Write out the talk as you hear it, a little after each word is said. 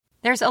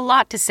There's a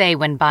lot to say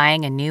when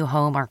buying a new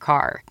home or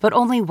car, but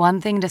only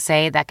one thing to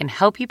say that can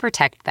help you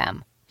protect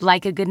them.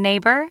 Like a good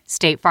neighbor,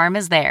 State Farm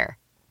is there.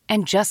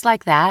 And just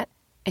like that,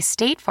 a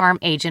State Farm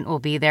agent will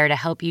be there to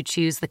help you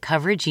choose the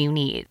coverage you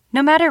need,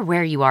 no matter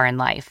where you are in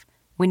life.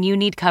 When you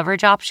need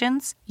coverage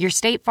options, your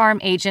State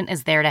Farm agent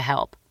is there to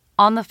help,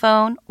 on the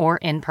phone or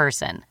in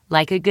person.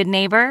 Like a good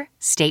neighbor,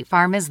 State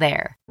Farm is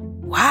there.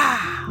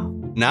 Wow.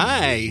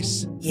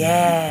 Nice.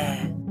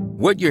 Yeah.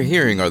 What you're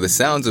hearing are the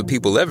sounds of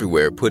people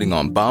everywhere putting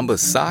on Bombas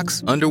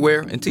socks,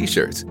 underwear, and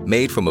T-shirts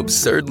made from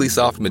absurdly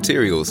soft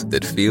materials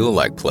that feel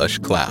like plush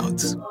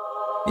clouds.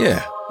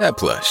 Yeah, that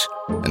plush.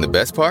 And the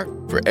best part?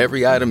 For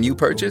every item you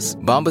purchase,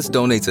 Bombas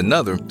donates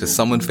another to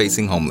someone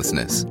facing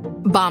homelessness.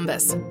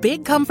 Bombas.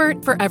 Big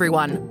comfort for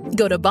everyone.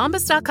 Go to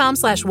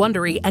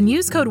bombas.com/Wondery and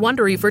use code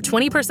Wondery for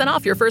 20%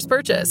 off your first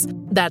purchase.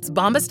 That's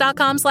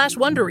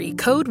bombas.com/Wondery.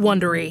 Code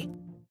Wondery.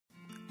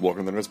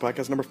 Welcome to the Nerds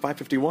Podcast number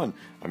 551.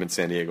 I'm in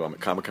San Diego. I'm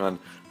at Comic-Con.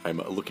 I'm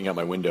looking out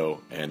my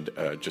window and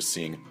just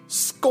seeing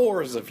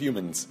scores of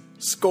humans.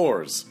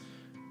 Scores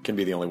can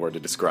be the only word to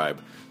describe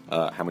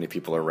how many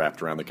people are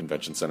wrapped around the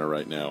convention center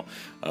right now.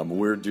 I'm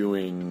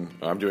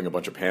doing a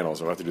bunch of panels.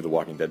 I'm about to do the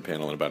Walking Dead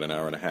panel in about an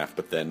hour and a half,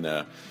 but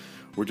then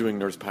we're doing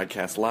Nerds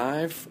Podcast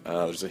Live.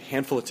 There's a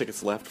handful of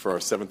tickets left for our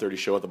 7:30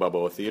 show at the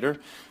Balboa Theater.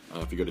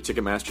 If you go to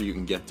Ticketmaster, you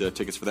can get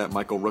tickets for that.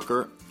 Michael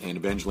Rooker and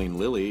Evangeline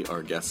Lilly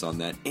are guests on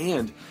that.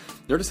 And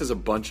Nerdist has a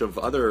bunch of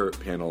other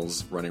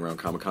panels running around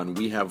Comic-Con.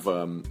 We have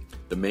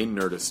the main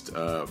Nerdist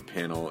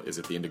panel is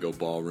at the Indigo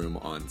Ballroom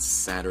on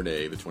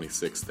Saturday, the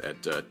 26th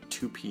at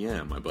 2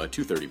 p.m., I believe,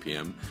 2:30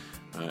 p.m.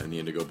 In the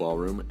Indigo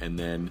Ballroom. And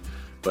then,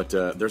 but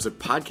there's a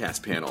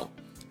podcast panel.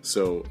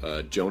 So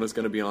Jonah's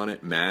going to be on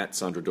it, Matt,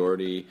 Sandra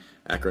Doherty,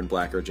 Akron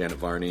Blacker, Janet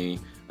Varney,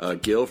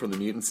 Gil from the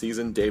Mutant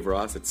Season, Dave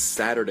Ross. It's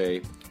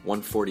Saturday,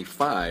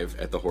 1:45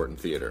 at the Horton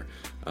Theater.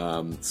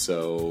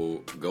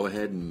 So go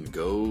ahead and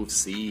go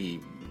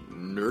see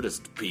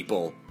Nerdist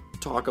people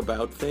talk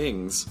about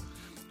things.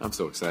 I'm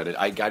so excited.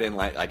 I got in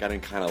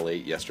kind of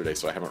late yesterday,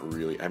 so I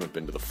haven't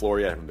been to the floor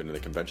yet. I haven't been to the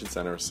convention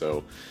center,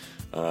 so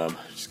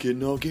just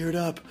getting all geared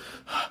up.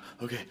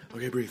 Okay,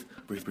 breathe.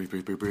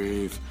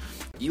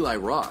 Eli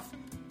Roth,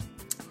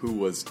 who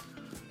was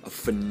a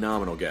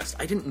phenomenal guest.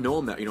 I didn't know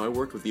him that. I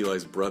worked with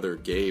Eli's brother,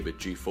 Gabe, at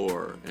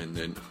G4, and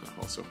then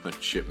also on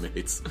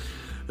Shipmates.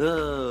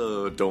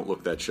 Oh, don't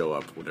look that show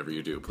up, whatever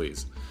you do,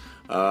 please.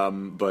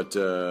 But he's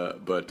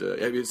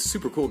a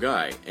super cool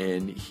guy,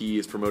 and he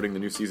is promoting the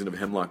new season of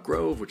Hemlock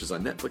Grove, which is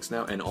on Netflix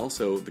now, and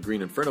also the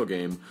Green Inferno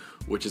game,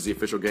 which is the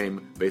official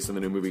game based on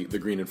the new movie The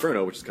Green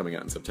Inferno, which is coming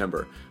out in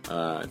September.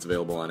 It's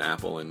available on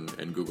Apple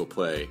and Google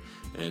Play.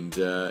 And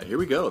here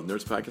we go,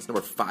 Nerds Podcast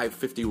number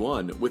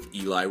 551 with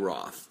Eli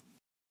Roth.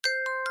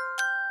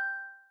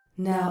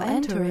 Now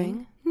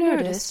entering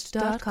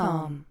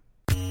Nerdist.com.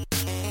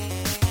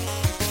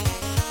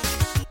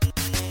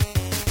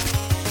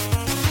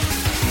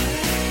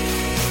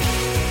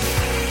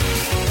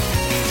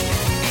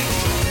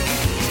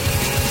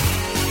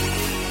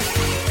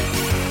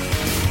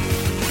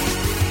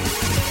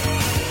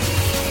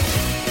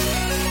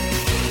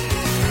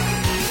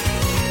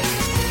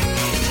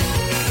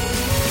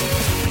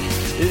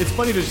 It's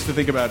funny just to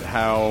think about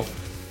how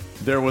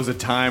there was a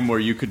time where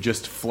you could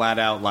just flat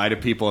out lie to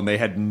people and they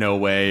had no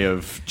way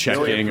of checking.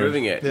 No way of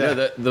proving it.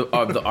 Yeah.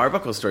 No, the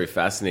Arbuckle story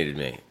fascinated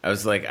me. I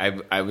was like,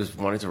 I was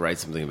wanting to write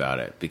something about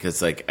it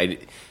because like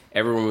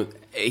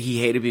he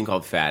hated being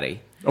called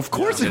fatty. Of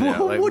course, who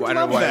would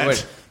love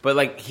that? But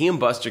like he and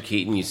Buster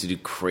Keaton used to do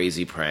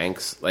crazy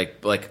pranks.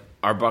 Like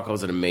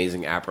Arbuckle's an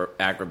amazing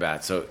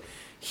acrobat. So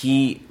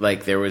he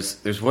like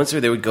there's once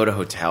where they would go to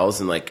hotels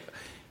and like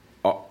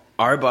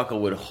Arbuckle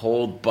would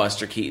hold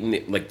Buster Keaton.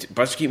 Like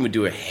Buster Keaton would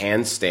do a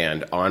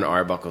handstand on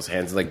Arbuckle's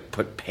hands, and like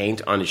put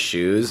paint on his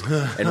shoes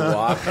and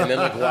walk, and then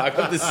like walk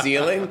up the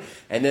ceiling,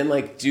 and then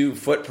like do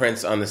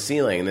footprints on the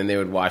ceiling, and then they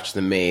would watch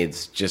the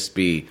maids just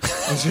be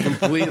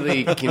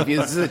completely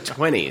confused. This is the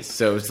 20s,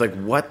 so it's like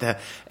what the.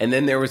 And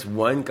then there was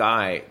one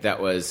guy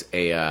that was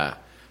a.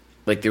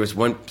 Like there was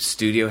one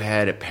studio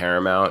head at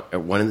Paramount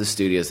at one of the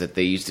studios that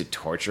they used to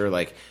torture.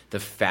 Like the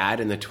fad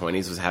in the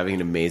 20s was having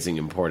an amazing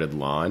imported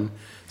lawn.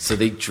 So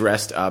they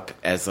dressed up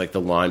as like the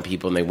lawn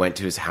people, and they went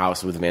to his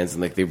house with vans,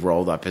 and like they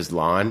rolled up his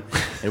lawn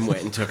and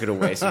went and took it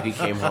away. So he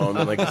came home,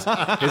 and like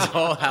his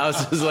whole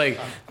house was like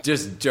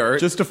just dirt,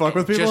 just to fuck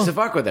with people, just to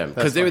fuck with them,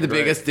 because they were the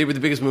biggest. They were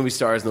the biggest movie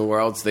stars in the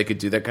world, so they could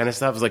do that kind of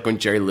stuff. It was like when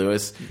Jerry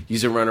Lewis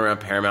used to run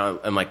around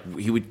Paramount, and like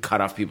he would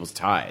cut off people's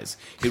ties.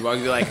 He'd walk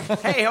and be like,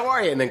 "Hey, how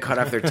are you?" and then cut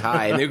off their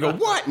tie, and they'd go,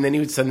 "What?" and then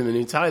he would send them a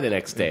new tie the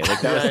next day.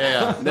 Like that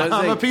was, that was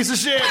I'm like, a piece of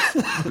shit.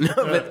 No,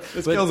 but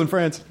it's skills in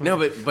France. No,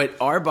 but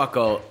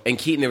Arbuckle and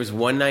Keaton. There was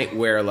one night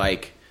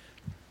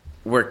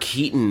where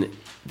Keaton,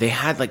 they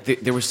had like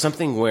there was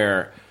something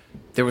where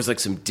there was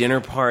like some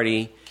dinner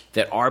party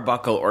that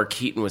Arbuckle or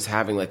Keaton was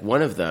having, like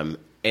one of them,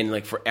 and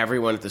like for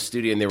everyone at the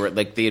studio, and they were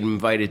like they had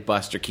invited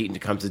Buster Keaton to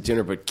come to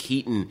dinner, but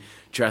Keaton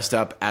dressed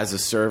up as a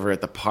server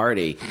at the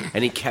party,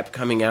 and he kept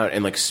coming out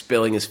and like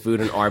spilling his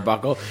food on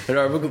Arbuckle, and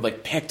Arbuckle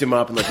like picked him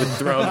up and like would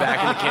throw him back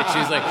in the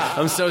kitchen. He's like,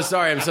 I'm so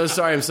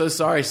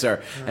sorry,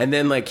 sir. And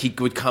then like he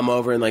would come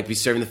over and like be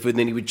serving the food, and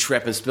then he would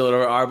trip and spill it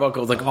over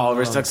Arbuckle, like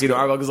Oliver's tuxedo.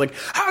 Arbuckle's like,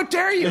 how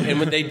dare you? And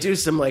when they do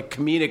some like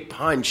comedic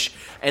punch,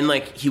 and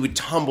like he would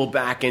tumble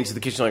back into the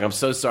kitchen like, I'm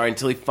so sorry,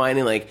 until he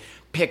finally like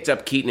picked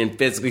up Keaton and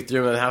physically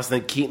threw him in the house.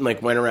 And then Keaton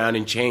like went around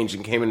and changed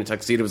and came in a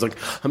tuxedo. Was like,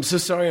 I'm so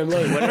sorry, I'm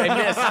late. What did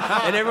I miss?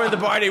 And everyone at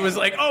the party was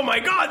like, oh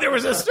my God, there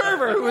was a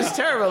server who was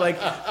terrible. Like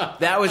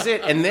that was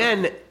it. And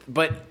then,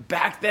 but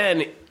back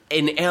then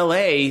in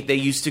LA, they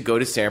used to go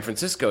to San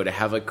Francisco to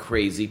have like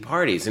crazy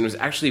parties. And it was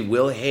actually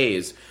Will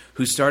Hayes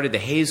who started the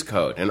Hays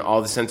Code and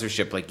all the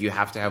censorship. Like you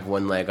have to have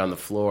one leg on the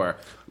floor.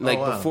 Like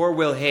before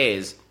Will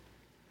Hayes,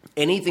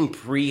 anything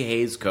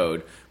pre-Hays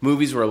Code,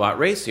 movies were a lot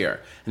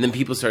racier. And then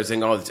people started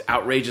saying, oh, it's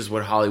outrageous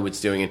what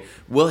Hollywood's doing. And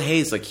Will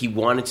Hayes, like, he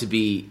wanted to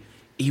be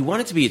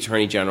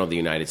Attorney General of the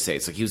United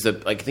States. Like, he was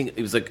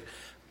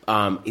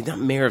not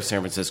mayor of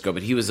San Francisco,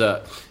 but he was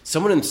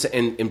someone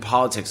in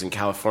politics in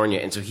California.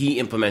 And so he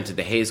implemented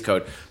the Hays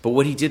Code. But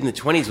what he did in the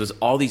 1920s was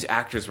all these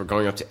actors were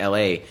going up to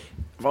L.A.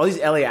 All these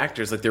LA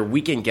actors, like their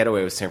weekend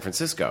getaway was San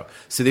Francisco.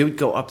 So they would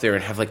go up there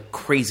and have like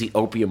crazy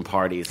opium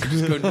parties and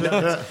just go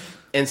nuts.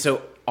 And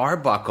so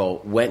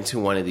Arbuckle went to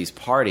one of these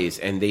parties,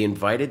 and they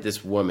invited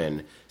this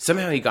woman.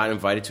 Somehow he got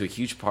invited to a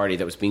huge party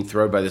that was being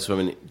thrown by this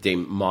woman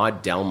named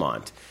Maud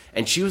Delmont.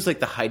 And she was like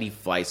the Heidi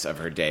Fleiss of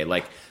her day.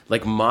 Like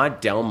Maud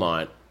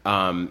Delmont.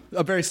 A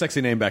very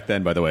sexy name back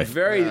then, by the way.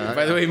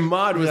 By the way,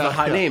 Maud was the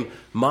hot name.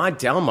 Maud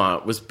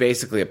Delmont was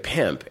basically a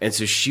pimp, and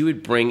so she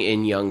would bring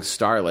in young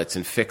starlets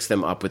and fix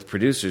them up with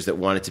producers that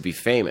wanted to be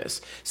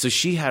famous. So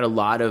she had a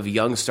lot of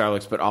young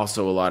starlets, but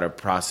also a lot of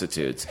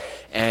prostitutes.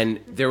 And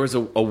there was a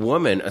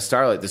woman, a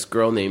starlet, this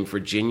girl named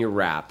Virginia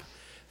Rapp,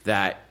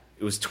 that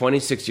was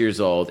 26 years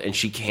old, and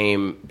she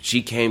came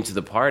to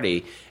the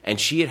party, and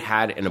she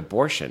had an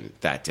abortion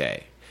that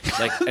day.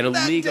 Like an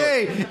illegal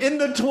day, in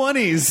the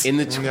 20s. In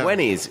the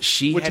 20s,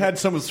 she had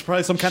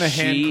probably some kind of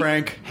hand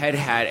crank.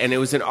 And it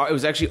was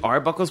actually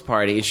Arbuckle's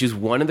party, and she was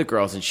one of the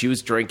girls, and she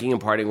was drinking and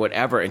partying,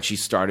 whatever, and she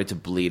started to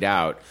bleed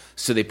out.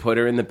 So they put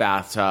her in the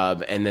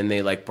bathtub, and then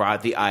they like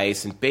brought the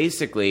ice, and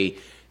basically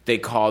they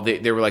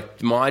were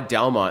like Maud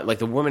Delmont, like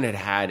the woman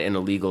had an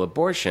illegal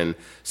abortion,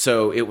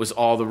 so it was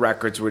all the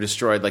records were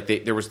destroyed. Like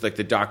there was like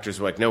the doctors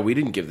were like, no, we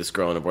didn't give this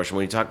girl an abortion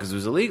when you talk because it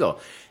was illegal,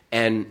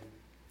 and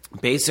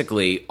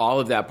basically,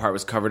 all of that part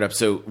was covered up.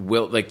 So,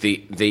 I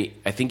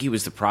think he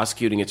was the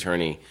prosecuting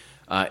attorney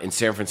in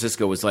San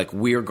Francisco. Was like,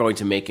 we are going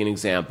to make an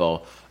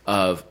example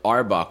of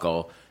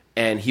Arbuckle,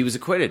 and he was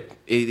acquitted.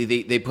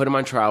 They put him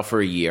on trial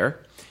for a year,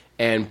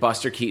 and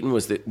Buster Keaton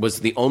was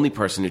the only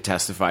person who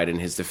testified in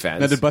his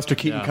defense. Now, did Buster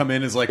Keaton come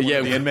in as like one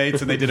of the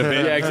inmates, and they did a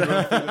bit? Yeah,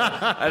 exactly.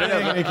 I don't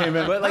know. He came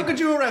in. But like, how could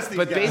you arrest these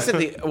guys? But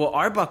basically,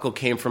 Arbuckle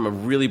came from a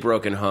really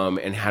broken home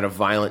and had a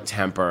violent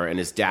temper, and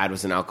his dad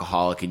was an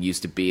alcoholic and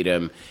used to beat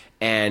him.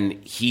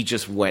 And he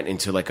just went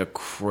into like a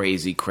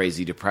crazy,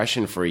 crazy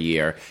depression for a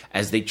year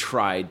as they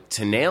tried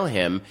to nail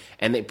him.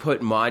 And they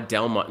put Maud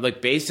Delmont,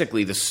 like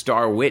basically the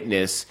star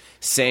witness,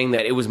 saying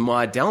that it was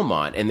Maud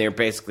Delmont. And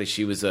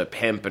she was a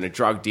pimp and a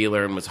drug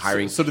dealer and was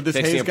hiring. So did this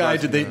Hayes guy,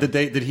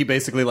 did he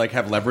basically like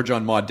have leverage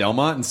on Maud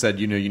Delmont and said,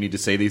 you need to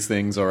say these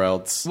things or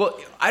else? Well,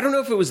 I don't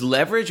know if it was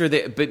leverage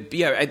but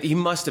yeah, he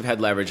must have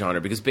had leverage on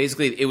her because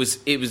basically it was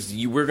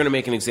we're going to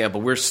make an example.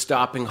 We're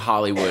stopping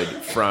Hollywood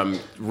from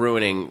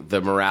ruining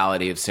the morality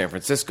of San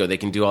Francisco. They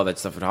can do all that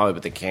stuff in Hollywood,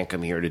 but they can't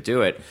come here to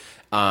do it.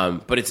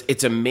 But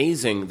it's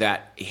amazing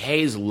that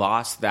Hayes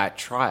lost that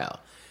trial.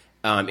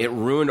 It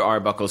ruined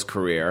Arbuckle's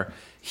career.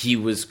 He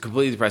was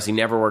completely depressed. He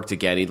never worked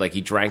again.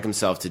 He drank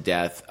himself to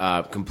death,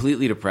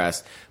 completely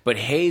depressed. But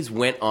Hayes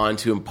went on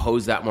to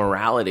impose that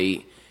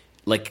morality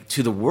like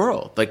to the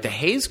world. Like the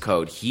Hays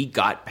Code, he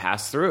got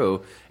passed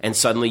through, and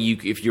suddenly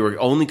if you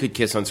only could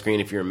kiss on screen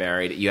if you were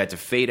married, you had to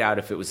fade out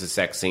if it was a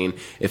sex scene.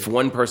 If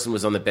one person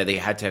was on the bed,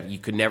 you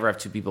could never have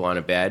two people on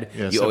a bed.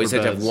 Yeah, you always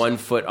had to have one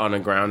foot on the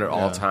ground at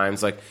all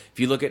times. Like if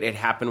you look at It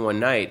Happened One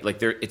Night,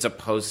 like it's a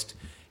post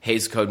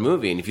Hays Code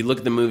movie, and if you look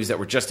at the movies that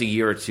were just a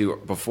year or two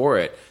before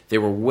it, they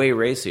were way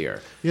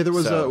racier. Yeah, there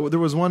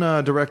was one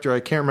director, I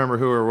can't remember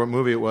who or what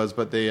movie it was,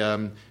 but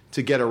they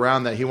to get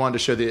around that, he wanted to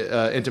show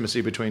the intimacy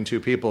between two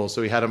people,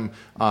 so he had them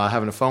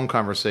having a phone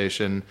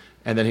conversation,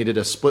 and then he did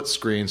a split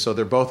screen, so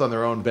they're both on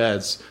their own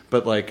beds,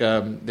 but like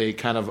they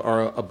kind of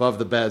are above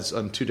the beds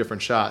on two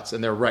different shots,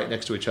 and they're right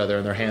next to each other,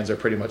 and their hands are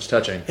pretty much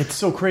touching. It's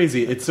so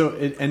crazy. It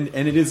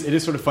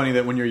is sort of funny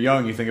that when you're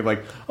young, you think of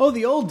like, oh,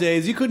 the old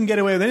days, you couldn't get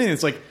away with anything.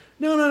 It's like,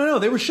 no.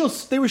 They were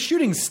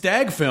shooting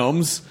stag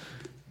films.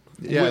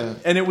 Yeah,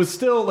 and it was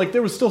still like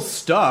there was still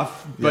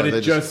stuff, but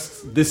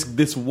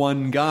this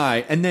one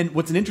guy. And then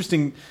what's an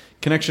interesting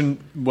connection?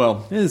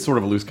 Well, it is sort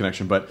of a loose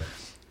connection, but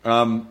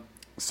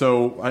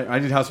so I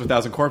did House of a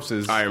Thousand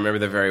Corpses. I remember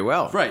that very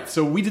well. Right.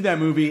 So we did that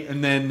movie,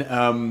 and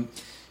then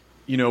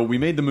we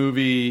made the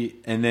movie,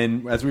 and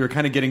then as we were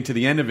kind of getting to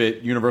the end of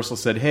it, Universal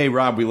said, "Hey,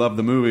 Rob, we love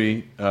the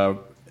movie.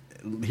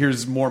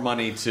 Here's more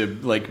money to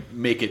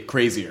make it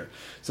crazier."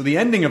 So the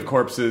ending of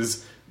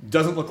Corpses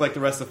doesn't look like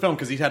the rest of the film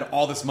because he'd had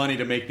all this money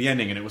to make the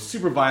ending, and it was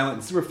super violent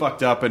and super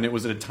fucked up, and it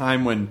was at a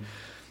time when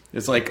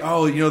it's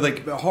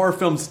horror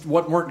films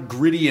weren't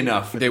gritty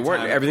enough. They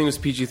weren't. Everything was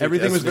PG-13.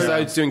 Everything was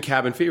besides doing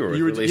Cabin Fever, which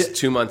was released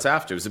 2 months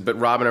after. But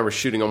Rob and I were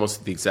shooting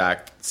almost at the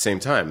exact same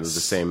time. It was the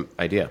same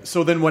idea.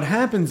 So then what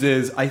happens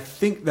is, I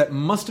think that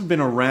must have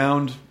been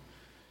around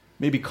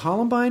maybe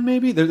Columbine.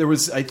 Maybe there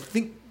was. I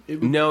think. It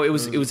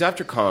was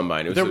after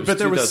Columbine. There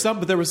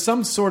was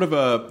some sort of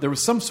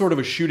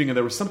a shooting, and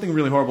there was something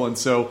really horrible. And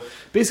so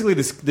basically,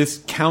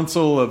 this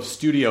council of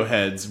studio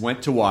heads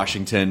went to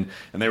Washington,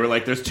 and they were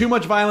like, "There's too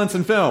much violence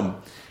in film,"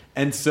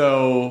 and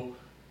so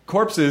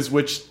Corpses,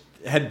 which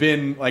had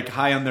been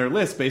high on their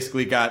list,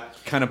 basically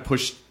got kind of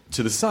pushed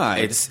to the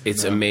side.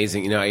 It's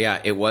amazing.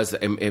 It was.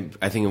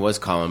 I think it was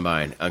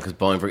Columbine because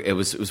Bolingbroke. It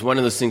was one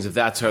of those things. If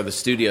that's how the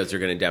studios are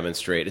going to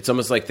demonstrate, it's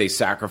almost like they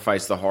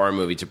sacrificed the horror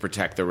movie to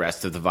protect the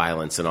rest of the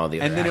violence and all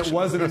the other. And then action. It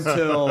wasn't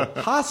until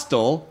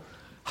Hostel.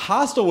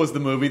 Hostel was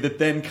the movie that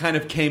then kind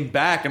of came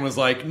back and was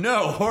like,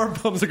 "No, horror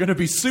films are going to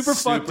be super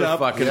fucked up,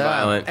 fucking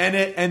violent,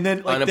 and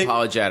then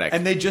unapologetic."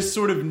 And they just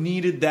sort of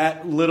needed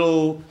that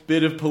little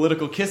bit of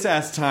political kiss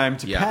ass time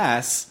to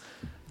pass.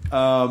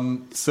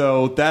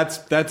 So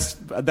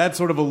that's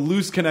sort of a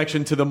loose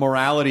connection to the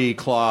morality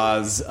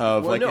clause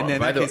of and in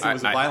that case it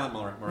was a violent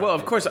morality. Well,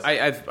 of course,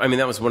 I mean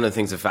that was one of the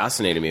things that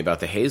fascinated me about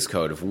the Hays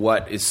Code of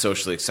what is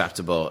socially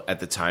acceptable at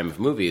the time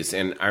of movies.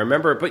 And I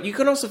remember, but you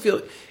can also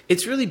feel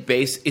it's really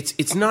based.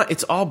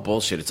 It's all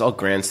bullshit. It's all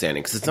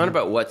grandstanding because it's not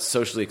about what's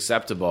socially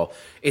acceptable.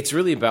 It's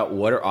really about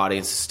what are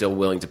audiences still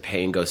willing to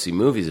pay and go see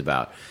movies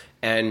about.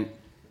 And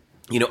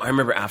I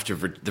remember after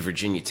the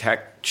Virginia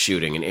Tech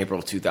shooting in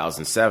April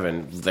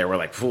 2007, they were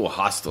like,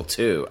 Hostel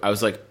 2. I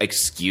was like,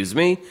 excuse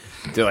me?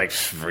 They're like,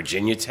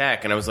 Virginia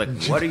Tech. And I was like,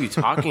 what are you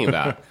talking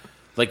about?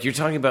 You're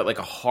talking about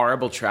a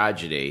horrible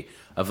tragedy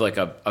of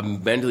a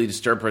mentally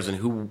disturbed person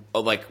who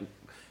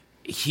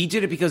he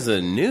did it because of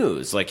the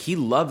news. He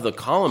loved the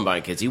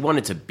Columbine kids. He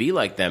wanted to be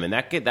like them. And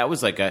that kid, that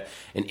was an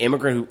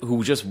immigrant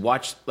who just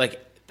watched,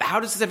 how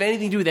does this have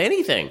anything to do with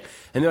anything?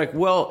 And they're like,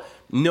 well,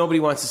 nobody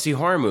wants to see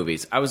horror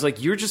movies. I was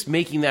like, you're just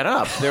making that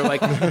up. They're like,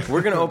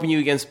 we're going to open you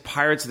against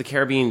Pirates of the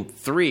Caribbean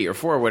 3 or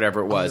 4 or whatever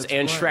it was,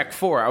 and Shrek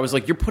 4. I was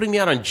like, you're putting me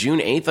out on June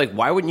 8th?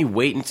 Why wouldn't you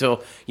wait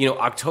until,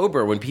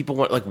 October when people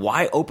want,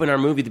 why open our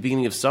movie at the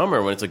beginning of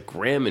summer when it's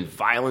grim and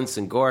violence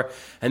and gore?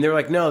 And they were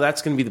like, no,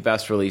 that's going to be the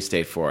best release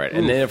date for it.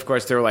 And then, of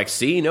course, they were like,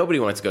 see, nobody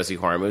wants to go see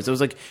horror movies. I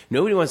was like,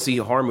 nobody wants to see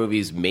horror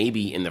movies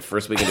maybe in the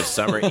first weekend of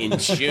summer in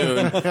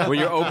June when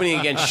you're opening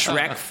against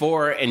Shrek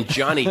 4 and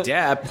Johnny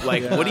Depp.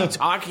 What are you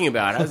talking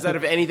about? How does that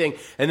have anything?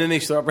 And then they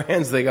throw up their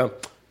hands. They go,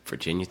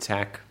 Virginia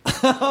Tech.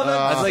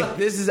 I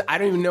was like, I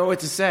don't even know what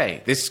to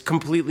say. This is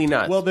completely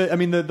nuts. Well,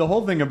 the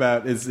whole thing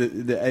about is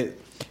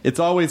it's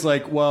always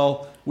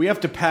we have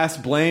to pass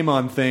blame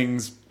on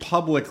things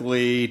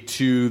publicly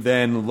to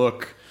then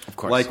look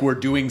like we're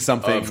doing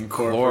something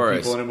for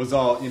people, and it was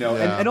all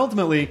and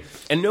ultimately,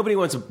 and nobody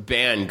wants to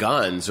ban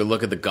guns or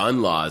look at the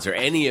gun laws or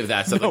any of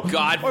that stuff.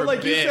 God forbid. Or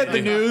like you said,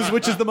 the news,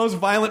 which is the most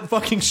violent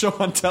fucking show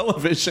on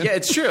television. Yeah,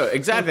 it's true,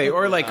 exactly.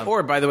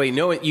 Or by the way,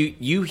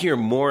 you hear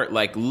more.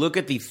 Look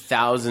at the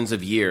thousands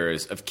of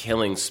years of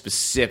killing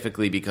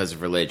specifically because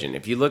of religion.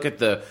 If you look at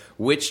the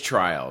witch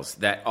trials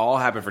that all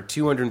happened for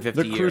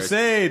 250 years, the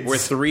Crusades, where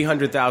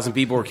 300,000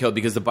 people were killed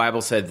because the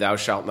Bible said, "Thou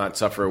shalt not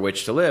suffer a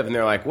witch to live," and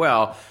they're like,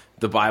 well,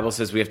 the Bible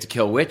says we have to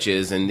kill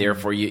witches, and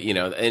therefore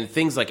and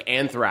things like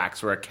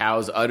anthrax, where a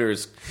cow's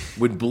udders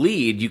would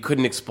bleed, you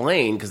couldn't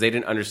explain because they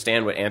didn't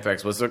understand what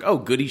anthrax was. They're like, oh,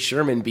 Goody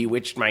Sherman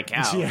bewitched my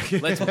cow.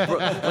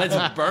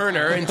 Let's burn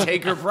her and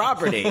take her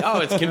property. Oh,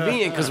 it's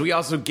convenient because we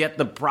also get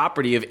the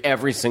property of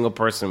every single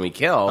person we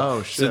kill.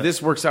 Oh, shit. So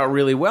this works out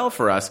really well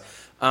for us.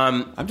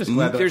 I'm just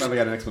glad that I finally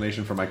got an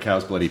explanation for my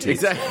cow's bloody teeth.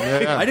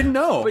 Exactly. I didn't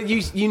know. But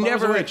you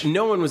never,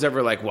 no one was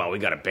ever like, well, we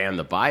got to ban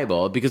the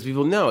Bible, because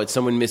people know it's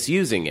someone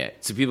misusing it.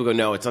 So people go,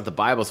 no, it's not the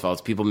Bible's fault.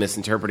 It's people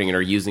misinterpreting it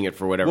or using it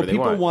for whatever they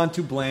want. People want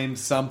to blame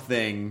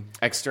something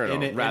external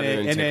rather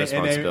than take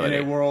responsibility.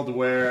 In a world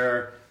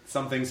where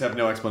some things have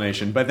no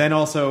explanation. But then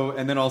also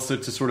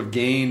to sort of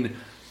gain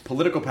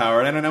political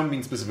power, and I don't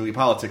mean specifically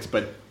politics,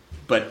 but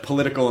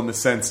political in the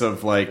sense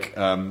of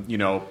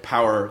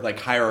power,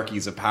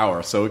 hierarchies of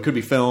power. So it could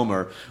be film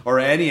or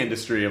any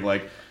industry of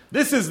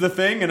this is the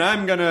thing, and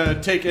I'm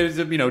gonna take it as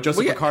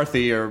Joseph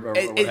McCarthy or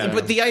whatever.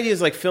 But the idea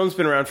is film's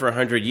been around for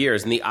 100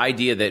 years, and the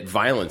idea that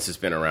violence has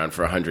been around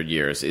for 100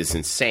 years is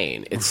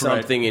insane. It's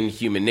something in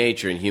human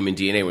nature and human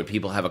DNA. When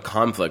people have a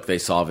conflict, they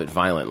solve it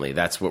violently.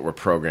 That's what we're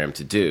programmed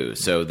to do.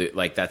 So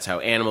that's how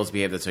animals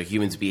behave. That's how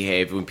humans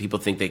behave. When people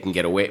think they can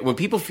get away, when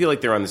people feel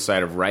like they're on the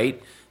side of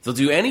right, they'll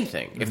do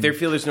anything. If they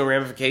feel there's no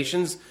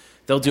ramifications,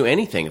 they'll do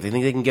anything. If they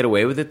think they can get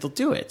away with it, they'll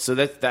do it. So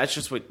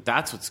that's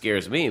what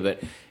scares me.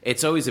 But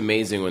it's always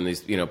amazing when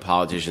these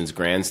politicians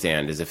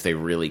grandstand as if they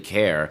really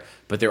care,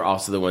 but they're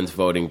also the ones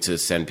voting to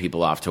send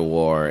people off to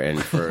war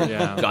and for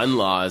gun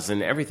laws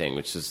and everything,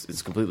 which is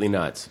it's completely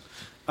nuts.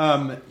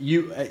 Did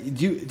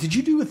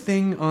you do a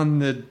thing on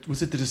the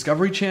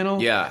Discovery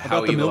Channel? Yeah,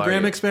 about the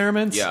Milgram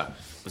experiments. Yeah,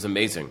 it was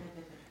amazing.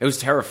 It was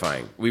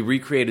terrifying. We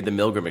recreated the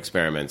Milgram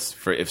experiments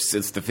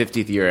since the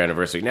 50th year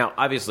anniversary. Now,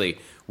 obviously,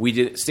 we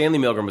did. Stanley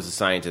Milgram was a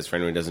scientist, for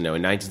anyone who doesn't know,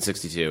 in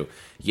 1962,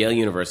 Yale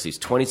University. He's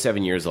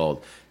 27 years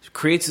old.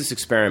 Creates this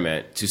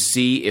experiment to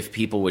see if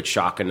people would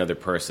shock another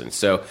person.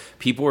 So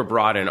people were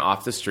brought in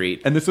off the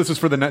street, and this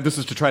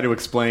is to try to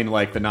explain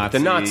like the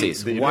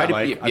Nazis. Why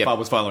I thought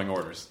was following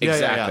orders.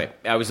 Exactly.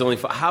 I was only.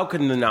 How could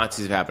the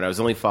Nazis have happened? I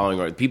was only following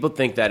orders. People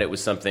think that it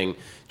was something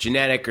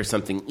genetic or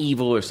something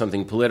evil or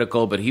something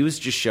political, but he was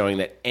just showing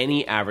that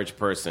any average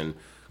person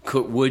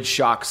would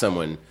shock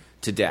someone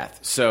to death.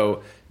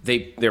 So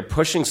they're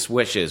pushing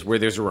switches where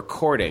there's a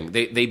recording.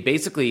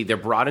 They're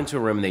brought into a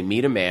room and they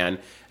meet a man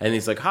and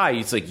he's like, hi,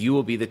 he's like, you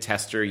will be the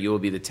tester, you will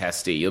be the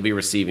testee, you'll be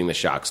receiving the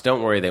shocks.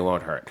 Don't worry, they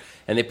won't hurt.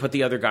 And they put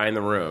the other guy in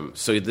the room.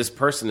 So this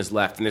person is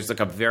left and there's like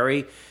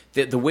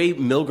the way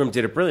Milgram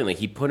did it brilliantly,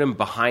 he put him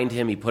behind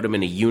him, he put him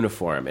in a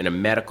uniform, in a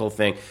medical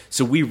thing.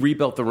 So we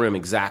rebuilt the room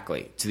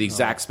exactly to the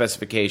exact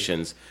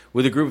specifications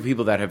with a group of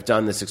people that have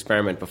done this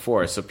experiment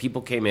before. So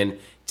people came in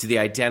to the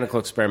identical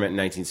experiment in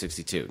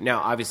 1962.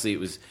 Now, obviously, it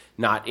was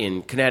not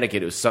in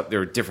Connecticut. There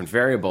were different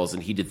variables,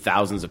 and he did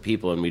thousands of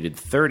people, and we did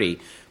 30.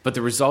 But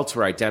the results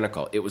were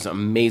identical. It was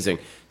amazing.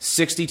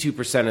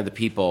 62% of the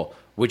people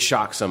would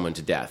shock someone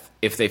to death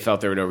if they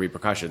felt there were no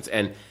repercussions.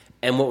 And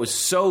what was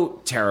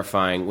so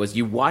terrifying was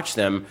you watch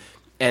them,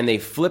 and they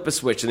flip a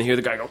switch, and they hear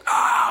the guy go,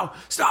 oh,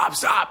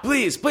 stop,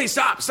 please,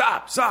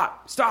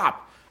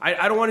 stop.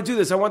 I don't want to do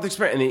this. I want the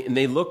experiment. And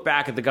they look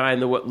back at the guy,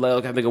 and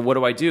they go, what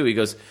do I do? He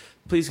goes,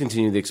 please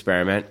continue the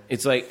experiment.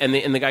 It's like, and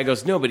the guy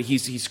goes, no, but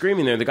he's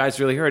screaming there. The guy's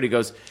really hurt. He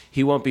goes,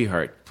 he won't be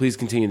hurt. Please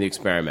continue the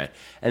experiment.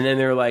 And then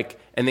they're like,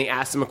 and they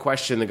ask him a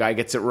question. The guy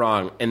gets it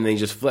wrong, and they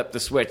just flip the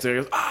switch.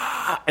 They go,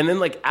 and then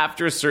like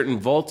after a certain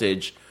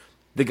voltage,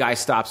 the guy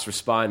stops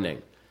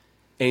responding.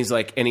 And he's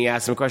like, and he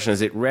asks him a question: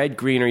 is it red,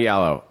 green, or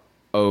yellow?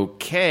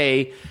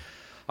 Okay.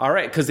 All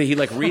right, because he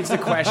like reads the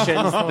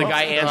questions, the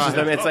guy answers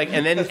them. It's like,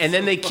 and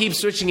then they keep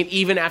switching it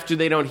even after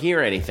they don't hear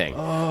anything.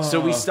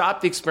 So we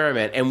stopped the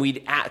experiment, and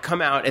we'd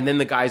come out, and then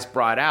the guy's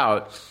brought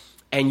out,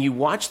 and you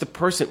watch the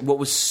person. What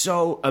was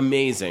so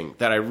amazing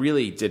that I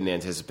really didn't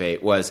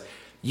anticipate was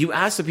you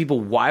ask the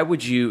people, why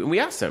would you? And we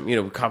asked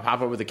them, pop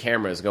up with the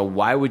cameras, and go,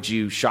 why would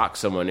you shock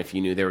someone if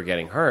you knew they were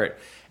getting hurt?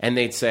 And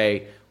they'd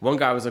say. One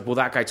guy was like, well,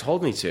 that guy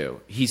told me to.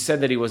 He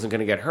said that he wasn't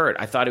going to get hurt.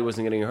 I thought he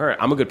wasn't going to get hurt.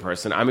 I'm a good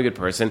person.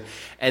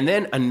 And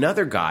then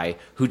another guy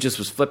who just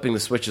was flipping the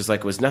switches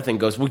like it was nothing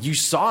goes, well, you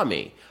saw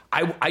me.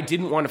 I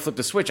didn't want to flip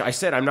the switch. I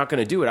said, I'm not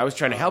going to do it. I was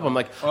trying to help him.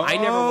 Like, I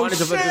never wanted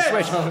to flip the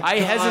switch. I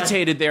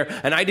hesitated there,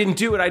 and I didn't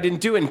do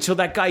it until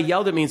that guy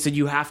yelled at me and said,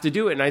 you have to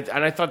do it. And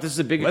I thought this is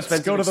a big,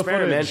 expensive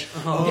experiment.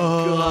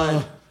 Oh,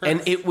 God.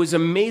 And it was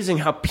amazing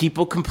how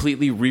people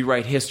completely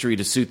rewrite history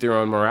to suit their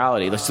own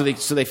morality. So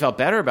they felt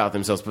better about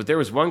themselves. But there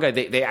was one guy,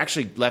 they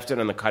actually left it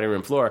on the cutting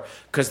room floor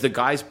because the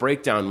guy's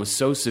breakdown was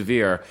so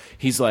severe.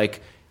 He's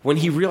like, when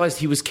he realized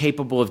he was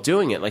capable of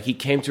doing it, like he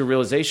came to a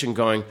realization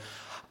going,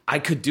 I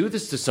could do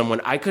this to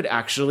someone. I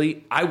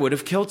would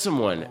have killed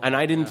someone. And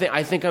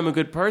I think I'm a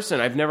good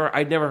person. I'd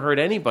never hurt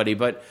anybody,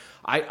 but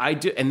I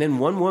do. And then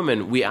one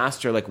woman, we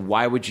asked her, like,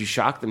 why would you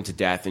shock them to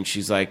death? And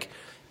she's like,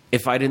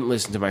 if I didn't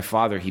listen to my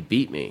father, he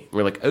beat me.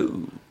 We're like,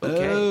 oh,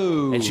 okay.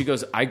 Oh. And she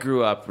goes, I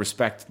grew up,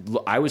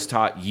 I was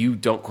taught you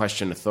don't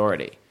question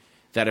authority.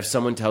 That if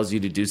someone tells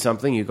you to do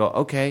something, you go,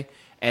 okay.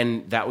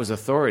 And that was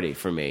authority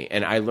for me.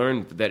 And I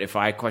learned that if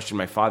I questioned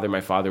my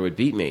father would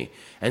beat me.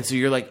 And so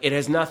you're like, it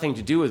has nothing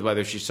to do with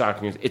whether she's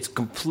shocking. It's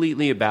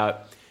completely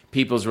about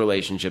people's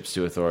relationships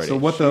to authority. So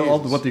what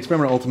the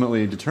experiment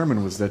ultimately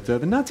determined was that the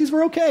Nazis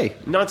were okay.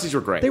 Nazis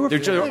were great. They were by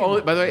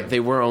the way,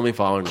 they were only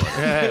following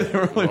orders.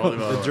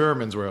 The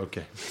Germans were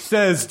okay.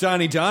 Says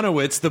Johnny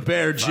Donowitz, the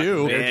Bear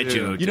Jew. Bear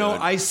Jew.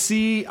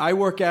 I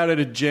work out at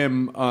a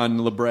gym on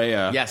La Brea.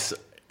 Yes.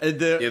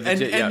 And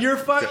your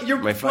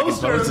my fucking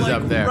poster poster's like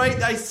up there. Right,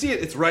 I see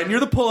it. It's right near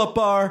the pull-up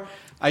bar.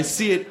 I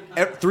see it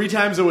 3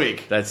 times a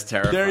week. That's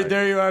terrifying.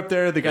 There you are up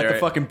there. They got the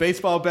fucking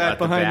baseball bat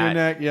behind your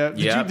neck.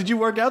 Yeah. Did you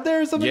work out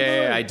there or something?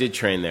 Yeah, I did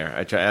train there.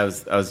 I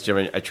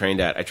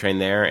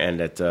trained there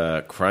and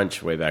at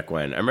Crunch way back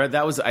when. I remember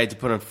I had to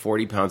put on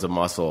 40 pounds of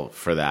muscle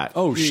for that.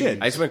 Oh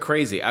shit! I just went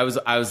crazy. I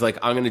was like,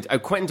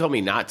 Quentin told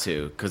me not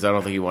to because I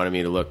don't think he wanted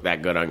me to look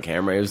that good on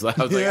camera. I was like,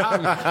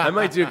 I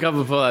might do a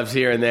couple of pull-ups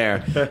here and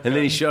there. And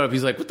then he showed up.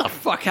 He's like, what the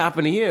fuck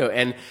happened to you?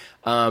 And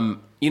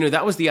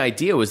that was the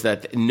idea, was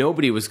that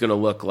nobody was going to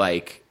look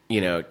like,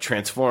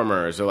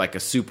 Transformers or like a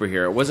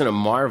superhero. It wasn't a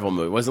Marvel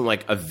movie. It wasn't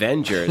like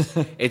Avengers.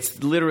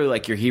 It's literally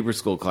like your Hebrew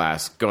school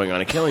class going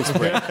on a killing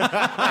spree.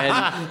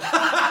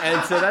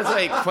 and so that's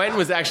why Quentin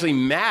was actually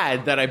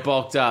mad that I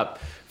bulked up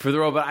for the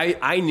role, but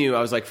I knew,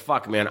 I was like,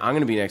 fuck, man, I'm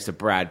going to be next to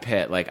Brad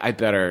Pitt. Like, I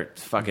better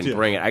fucking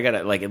bring it. I got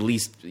to, like, at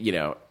least, you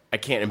know, I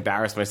can't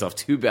embarrass myself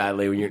too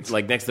badly when you're,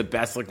 like, next to the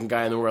best-looking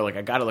guy in the world. Like,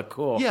 I got to look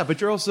cool. Yeah, but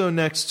you're also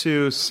next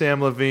to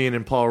Sam Levine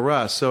and Paul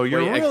Rudd, so you're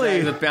really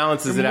exactly, the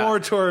balances it more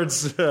out.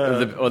 towards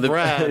the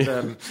Brad.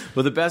 Than,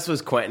 well, the best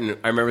was Quentin.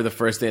 I remember the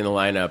first day in the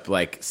lineup,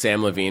 like,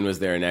 Sam Levine was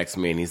there next to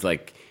me, and he's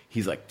like,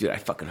 dude, I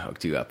fucking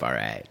hooked you up, all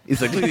right.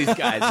 He's like, look at these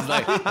guys. He's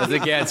like, I was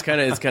like, yeah, it's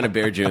kind of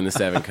Bear Jew and the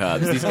Seven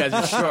Cubs. These guys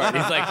are short.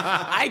 He's like,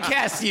 I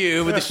cast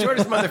you with the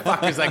shortest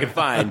motherfuckers I could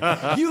find.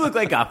 You look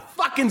like a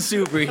fucking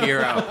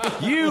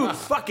superhero. You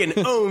fucking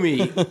owe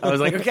me. I was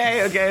like,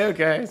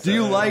 okay. So, do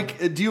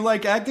you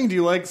like acting? Do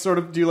you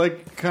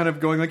like kind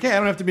of going like, hey, I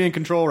don't have to be in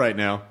control right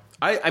now?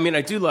 I mean,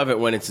 I do love it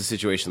when it's a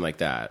situation like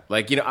that.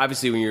 Like, you know,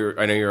 obviously when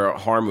I know you're a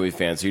horror movie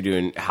fan, so you're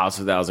doing House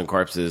of a Thousand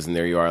Corpses, and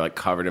there you are, like,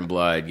 covered in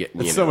blood.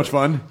 It's so much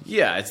fun.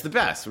 Yeah, it's the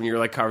best when you're,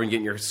 like, covered and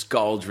getting your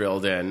skull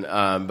drilled in.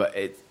 But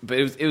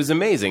it was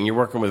amazing. You're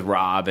working with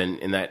Rob and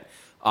in that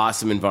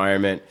awesome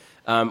environment.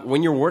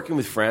 When you're working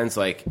with friends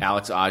like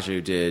Alex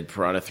Aju did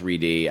Piranha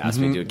 3D, asked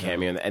me to do a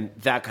cameo, and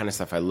that kind of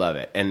stuff, I love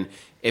it. And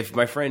if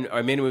my friend,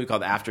 I made a movie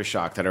called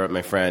Aftershock that I wrote with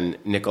my friend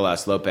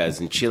Nicolas Lopez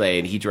in Chile,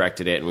 and he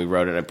directed it, and we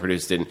wrote it and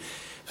produced it.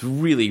 It's a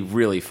really,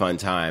 really fun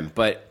time.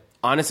 But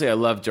honestly, I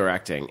love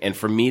directing, and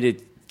for me to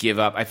give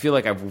up, I feel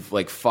like I've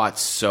like fought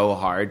so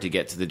hard to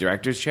get to the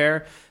director's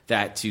chair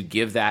that to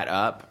give that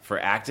up for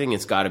acting,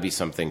 it's got to be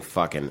something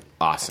fucking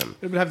awesome.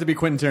 It would have to be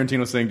Quentin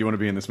Tarantino saying, "Do you want to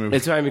be in this movie?"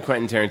 It's time to be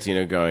Quentin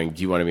Tarantino going,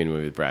 "Do you want to be in a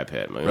movie with Brad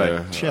Pitt?" Like, right.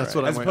 Yeah, that's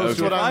what As I'm opposed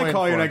to if I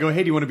call you and I go,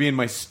 "Hey, do you want to be in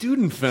my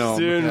student film?"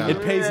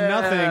 It pays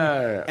nothing,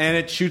 and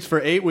it shoots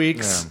for 8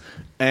 weeks. Yeah.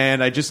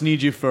 And I just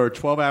need you for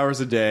 12 hours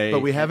a day.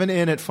 But we have an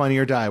in at Funny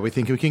or Die. We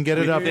think we can get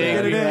it up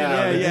there.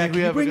 Yeah. Can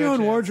you bring your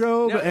own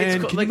wardrobe?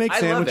 And can you make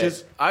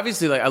sandwiches?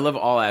 Obviously, like, I love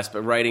all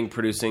aspects, writing,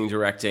 producing,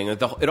 directing.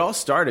 Like, it all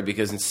started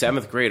because in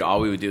 7th grade, all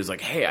we would do is like,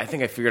 hey, I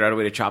think I figured out a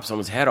way to chop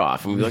someone's head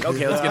off. And we'd be like,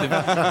 okay, let's get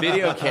the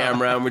video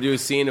camera. And we'd do a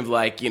scene of,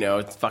 like, you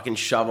know, fucking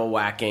shovel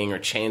whacking or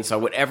chainsaw,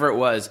 whatever it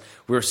was.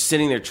 We were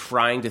sitting there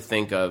trying to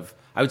think of,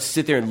 I would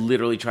sit there and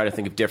literally try to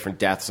think of different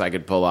deaths I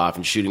could pull off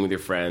and shooting with your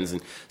friends.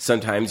 And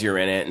sometimes you're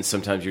in it and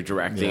sometimes you're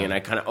directing. Yeah. And I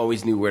kind of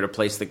always knew where to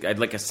place I'd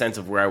like a sense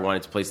of where I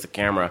wanted to place the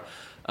camera.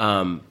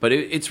 But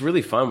it's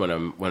really fun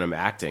when I'm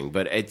acting.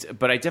 But I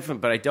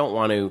don't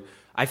want to.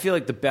 I feel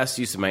like the best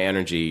use of my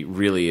energy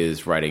really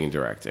is writing and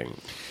directing.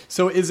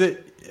 So is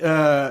it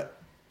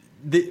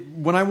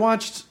when I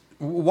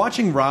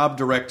watching Rob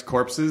direct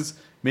Corpses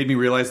made me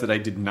realize that I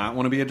did not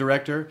want to be a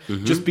director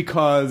just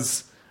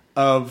because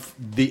of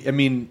the. I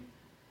mean.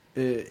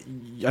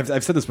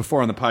 I've said this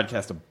before on the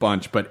podcast a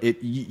bunch, but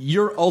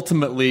you're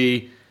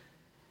ultimately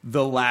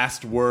the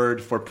last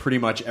word for pretty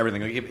much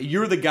everything. Like,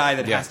 you're the guy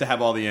that has to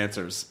have all the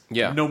answers,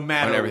 no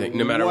matter everything,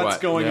 no matter what's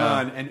going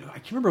on. And I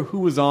can't remember who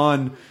was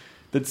on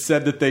that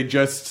said that they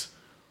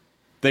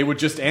would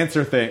just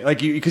answer things like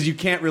because you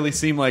can't really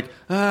seem like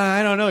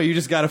I don't know. You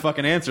just got to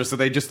fucking answer. So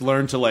they just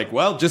learn to like,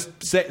 well,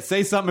 just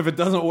say something. If it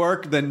doesn't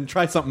work, then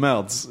try something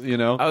else. You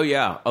know? Oh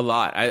yeah, a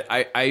lot.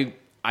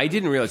 I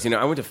didn't realize,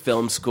 I went to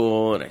film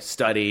school and I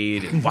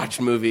studied and watched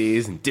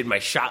movies and did my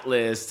shot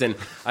list and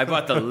I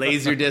bought the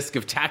Laserdisc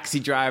of Taxi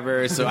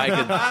Driver so I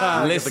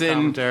could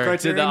listen to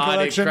the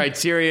audience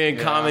Criterion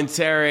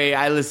commentary.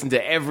 I listened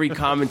to every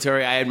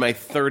commentary. I had my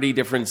 30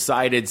 different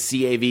sided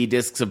CAV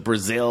discs of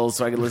Brazil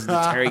so I could listen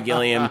to Terry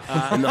Gilliam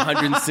in the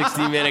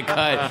 160-minute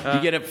cut.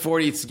 You get up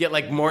 40, you get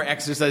like more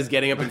exercise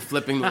getting up and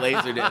flipping the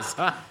Laserdisc,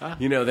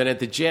 than at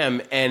the gym.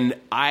 And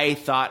I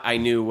thought I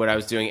knew what I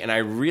was doing and I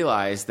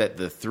realized that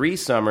the 3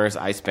 summers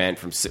I spent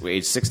from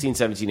age 16,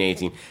 17,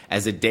 18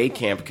 as a day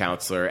camp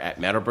counselor at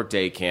Meadowbrook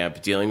Day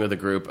Camp dealing with a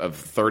group of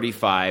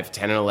 35,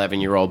 10 and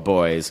 11-year-old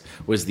boys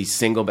was the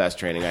single best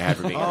training I had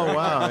for being a director.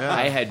 Wow, yeah.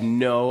 I had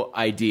no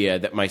idea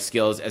that my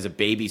skills as a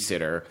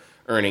babysitter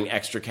earning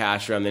extra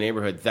cash around the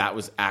neighborhood, that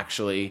was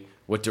actually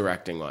what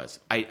directing was.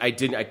 I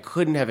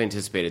couldn't have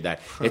anticipated that.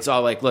 It's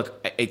all like,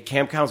 look, at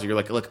camp counselor, you're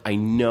like, look, I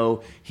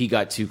know he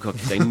got 2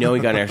 cookies. I know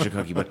he got an extra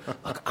cookie, but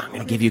look, I'm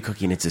going to give you a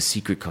cookie and it's a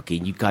secret cookie.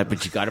 And you got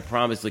to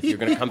promise, like, you're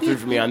going to come through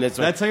for me on this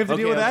one. That's how you have to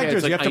deal with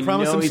actors. You have to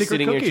promise them secret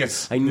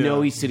cookies. I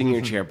know he's sitting in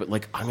your chair, but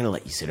like, I'm going to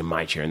let you sit in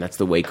my chair, and that's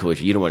the way cooler.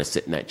 You don't want to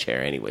sit in that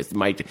chair anyways.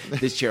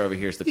 This chair over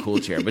here is the cool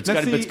chair, but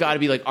it's got to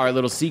be like our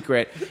little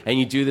secret. And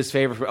you do this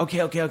favor for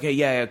okay,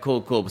 yeah,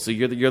 cool. So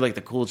you're like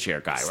the cool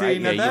chair guy,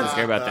 right? Yeah, you don't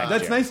care about that.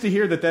 That's chair. Nice to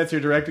hear that that's your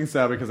directing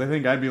style because I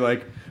think I'd be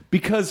like,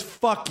 because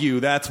fuck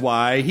you, that's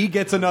why he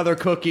gets another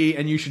cookie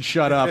and you should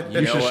shut up.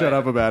 You should shut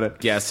up about it.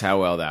 Guess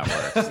how well that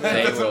works.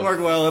 That doesn't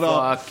work well at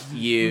all. Fuck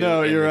you.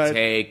 No, you're right.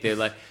 Take. They're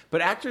like, but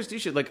actors do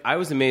shit. Like, I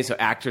was amazed how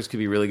actors could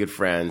be really good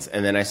friends.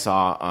 And then I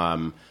saw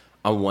on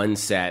one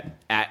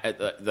set,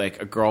 like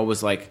a girl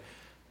was like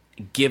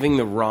giving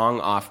the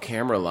wrong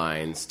off-camera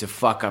lines to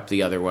fuck up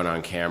the other one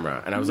on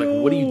camera, and I was like,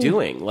 "What are you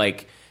doing?"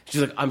 Like. She's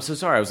like, I'm so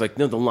sorry. I was like,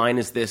 no, the line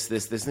is this.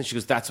 And she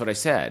goes, that's what I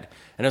said.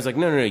 And I was like,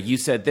 no, you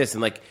said this.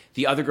 And like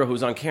the other girl who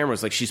was on camera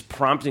was like, she's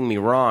prompting me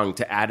wrong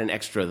to add an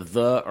extra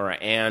the or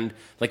and,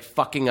 like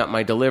fucking up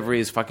my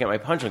deliveries, fucking up my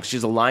punchline.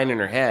 She's a line in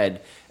her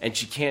head and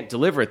she can't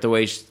deliver it the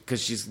way,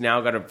 because she's now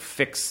got to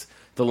fix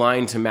the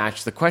line to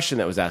match the question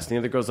that was asked. And the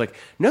other girl's like,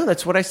 no,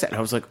 that's what I said. And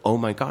I was like, oh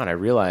my God, I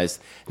realized.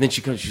 And then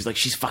she's like,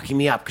 she's fucking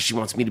me up because she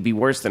wants me to be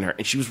worse than her.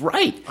 And she was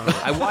right.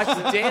 I watched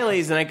the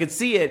dailies and I could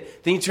see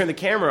it. Then you turn the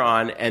camera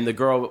on and the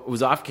girl who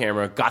was off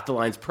camera got the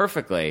lines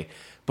perfectly.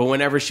 But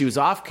whenever she was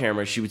off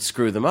camera, she would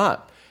screw them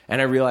up. And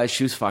I realized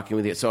she was fucking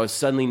with it. So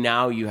suddenly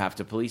now you have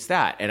to police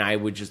that. And I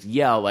would just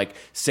yell, like,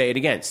 say it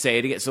again, say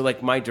it again. So,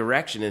 like, my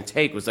direction and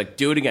take was, like,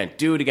 do it again,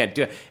 do it again,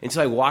 do it.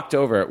 Until I walked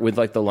over with,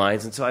 like, the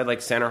lines until I,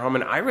 like, sent her home.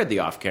 And I read the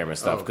off-camera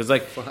stuff. Because,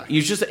 like,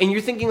 you just, and you're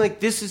thinking, like,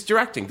 this is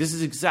directing. This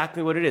is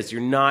exactly what it is.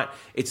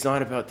 It's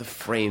not about the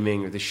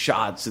framing or the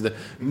shots or the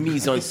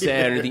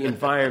mise-en-scène or the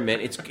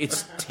environment.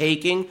 It's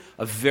taking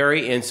a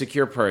very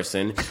insecure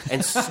person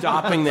and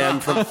stopping them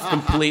from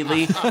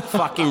completely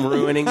fucking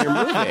ruining your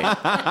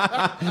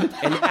movie.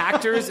 And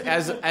actors,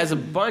 as a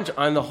bunch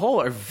on the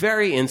whole, are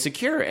very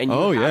insecure, and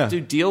you have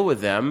to deal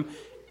with them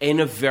in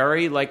a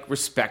very like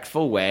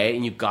respectful way,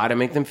 and you got to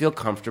make them feel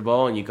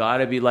comfortable, and you got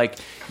to be like,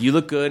 you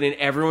look good, and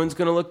everyone's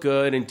going to look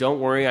good, and don't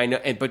worry, I know.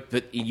 And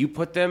but you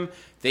put them,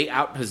 they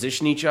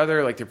outposition each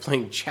other like they're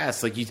playing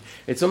chess. Like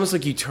it's almost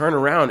like you turn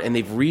around and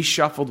they've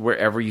reshuffled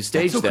wherever you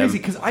stage them. That's so crazy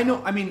because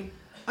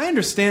I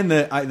understand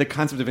the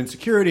concept of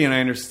insecurity, and I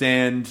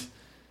understand.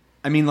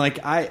 I mean, like,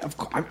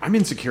 I'm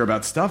insecure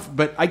about stuff,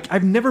 but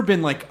I've never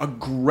been, like,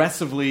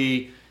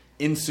 aggressively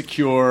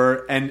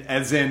insecure, and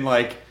as in,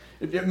 like,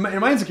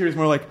 my insecurity is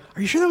more like,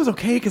 are you sure that was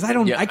okay? Because I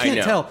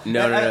can't tell.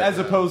 No. As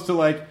opposed to,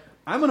 like,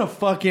 I'm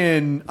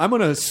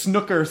gonna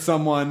snooker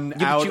someone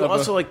out. But you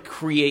also, like,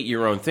 create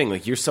your own thing.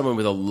 Like, you're someone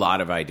with a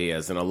lot of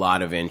ideas and a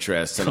lot of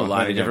interests and a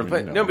lot of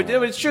different... No, but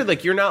it's true.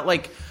 Like, you're not,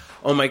 like...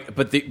 Oh my!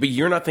 But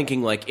you're not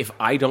thinking like, if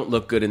I don't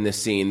look good in this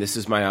scene, this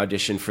is my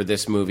audition for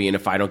this movie, and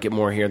if I don't get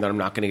more here, then I'm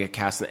not going to get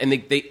cast. And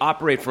they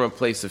operate from a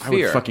place of fear.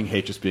 I would fucking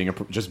hate just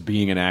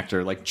being an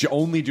actor. Like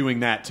only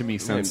doing that to me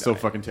sounds so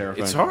fucking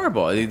terrifying. It's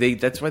horrible.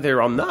 That's why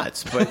they're all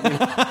nuts.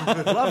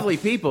 But lovely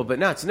people, but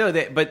nuts. No,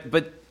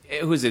 but.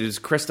 Who is it? It was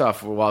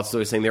Christoph Waltz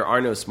was saying there are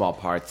no small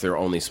parts, there are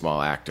only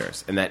small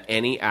actors. And that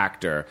any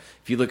actor,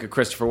 if you look at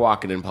Christopher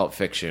Walken in Pulp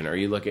Fiction, or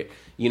you look at,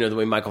 the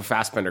way Michael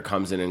Fassbender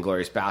comes in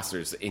Inglourious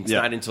Basterds, it's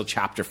not until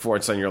chapter 4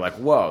 it's you're like,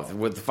 whoa,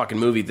 with the fucking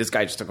movie, this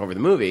guy just took over the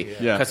movie.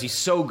 Because he's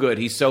so good,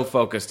 he's so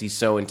focused, he's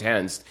so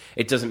intense.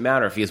 It doesn't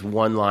matter if he has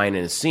one line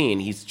in a scene,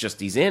 he's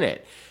in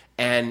it.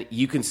 And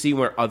you can see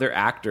where other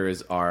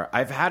actors are.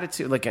 I've had it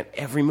too, like in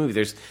every movie.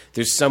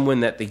 There's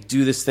someone that they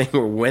do this thing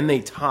where when they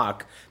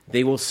talk,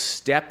 they will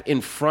step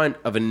in front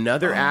of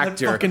another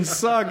actor. That fucking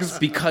sucks.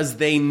 Because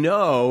they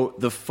know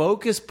the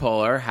focus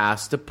puller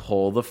has to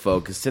pull the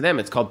focus to them.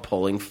 It's called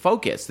pulling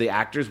focus. The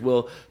actors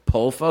will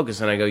pull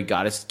focus. And I go, you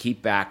got to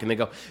keep back. And they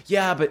go,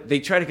 yeah, but they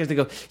try to, because they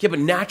go, yeah, but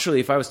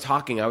naturally, if I was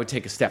talking, I would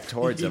take a step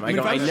towards them. I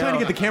go, if I was trying to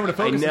get the camera to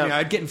focus on me,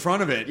 I'd get in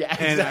front of it. Yeah,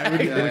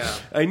 exactly.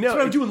 I know. That's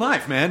what I would do in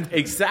life, man.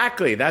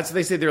 Exactly. That's what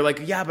they say. They're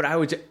like, yeah, but I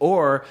would.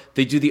 Or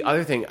they do the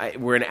other thing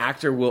where an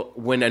actor will,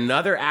 when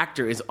another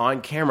actor is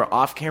on camera,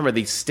 off camera,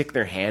 they stick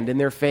their hand in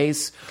their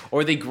face,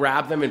 or they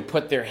grab them and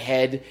put their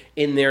head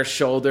in their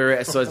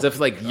shoulder, so as if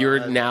like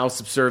you're now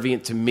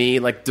subservient to me,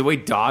 like the way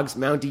dogs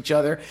mount each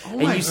other.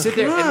 And you sit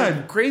there.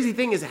 And the crazy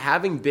thing is,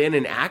 having been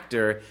an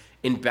actor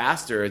in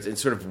Bastards and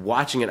sort of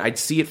watching it, I'd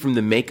see it from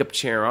the makeup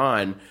chair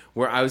on,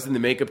 where I was in the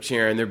makeup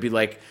chair and there'd be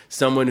like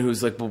someone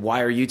who's like, well,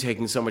 why are you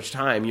taking so much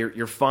time?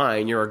 You're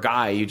fine. You're a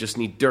guy. You just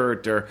need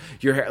dirt, or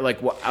your hair.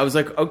 Like, well, I was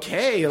like,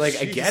 okay, like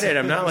Jesus. I get it.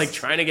 I'm not like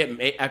trying to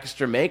get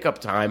extra makeup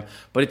time,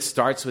 but it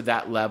starts with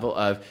that level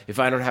of, if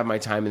I don't have my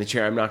time in the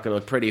chair, I'm not going to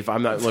look pretty. If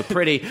I'm not look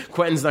pretty,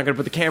 Quentin's not going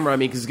to put the camera on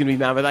me because he's going to be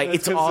mad. But like,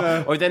 it's all,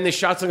 or then the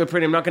shot's not going to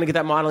pretty. I'm not going to get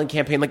that modeling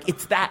campaign. Like,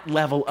 it's that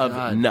level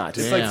of nuts.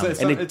 It's like,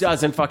 and it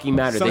doesn't fucking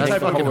matter. Some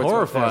type of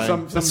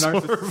horrifying. Some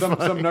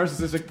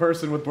narcissistic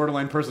person with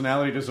borderline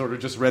personality disorder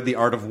just read The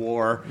Art of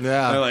War.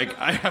 Yeah. They're like,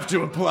 I have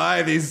to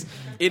apply these.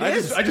 I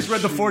just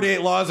read the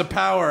 48 Laws of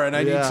Power, and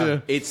I need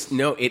to.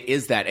 It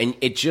is that, and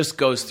it just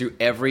goes through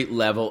every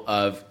level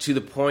of, to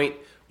the point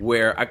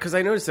where, because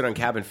I noticed it on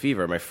Cabin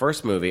Fever, my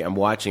first movie. I'm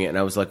watching it, and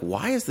I was like,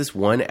 why is this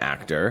one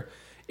actor?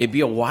 It'd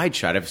be a wide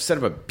shot. I've set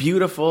up a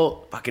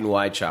beautiful fucking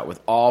wide shot with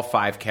all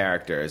 5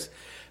 characters.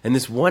 And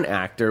this one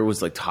actor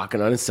was like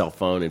talking on his cell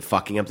phone and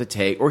fucking up the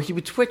take, or he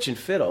would twitch and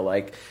fiddle,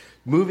 like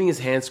moving his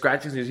hands,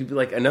 scratching his ears. He'd be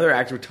like, another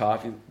actor would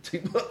talk,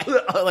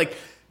 like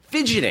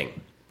fidgeting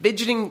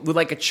with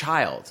like a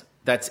child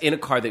that's in a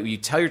car, that you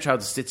tell your child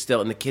to sit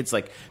still, and the kid's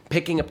like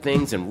picking up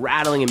things and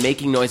rattling and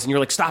making noise, and you're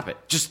like, stop it,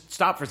 just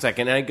stop for a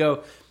second. And I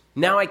go,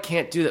 Now I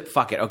can't do that.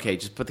 Fuck it. Okay,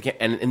 just put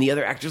the and the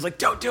other actor's like,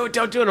 don't do it.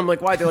 And I'm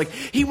like, why? They're like,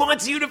 he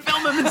wants you to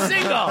film him in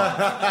single.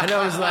 And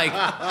I was like,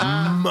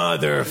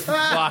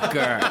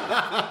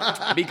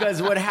 motherfucker.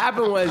 Because what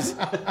happened was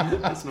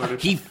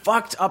he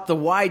fucked up the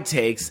wide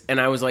takes,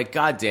 and I was like,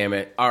 God damn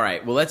it. All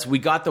right, well, we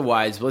got the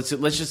wides. Let's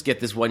just get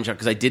this one shot,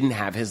 because I didn't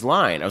have his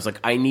line. I was like,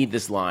 I need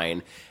this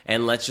line,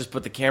 and let's just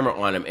put the camera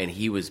on him, and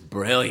he was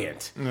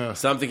brilliant. Yeah.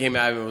 Something came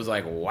out of him and was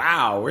like,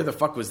 wow, where the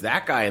fuck was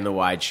that guy in the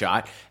wide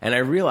shot? And I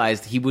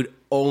realized he would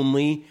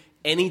only,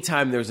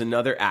 anytime there was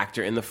another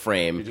actor in the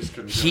frame,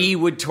 he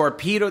would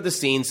torpedo the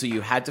scene, so you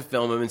had to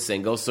film him in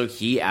single, so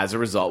he, as a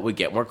result, would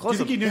get more close.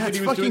 Do you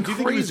think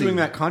he was doing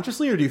that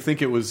consciously, or do you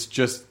think it was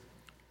just...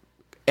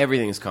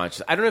 Everything is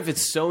conscious. I don't know if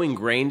it's so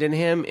ingrained in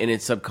him and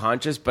it's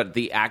subconscious, but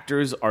the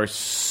actors are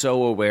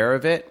so aware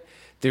of it.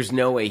 There's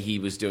no way he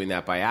was doing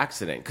that by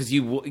accident. Because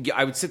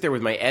I would sit there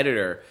with my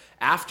editor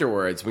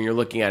afterwards when you're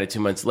looking at it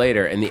 2 months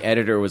later, and the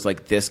editor was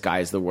like, this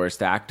guy's the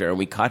worst actor, and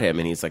we cut him,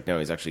 and he's like, no,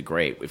 he's actually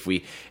great. If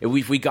we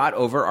got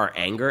over our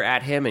anger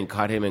at him and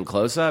cut him in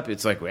close-up,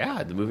 it's like, well,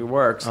 yeah, the movie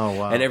works. Oh,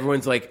 wow. And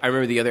everyone's like, I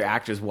remember the other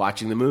actors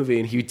watching the movie,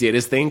 and he did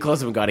his thing in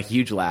close-up and got a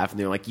huge laugh, and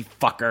they were like, you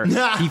fucker,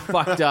 he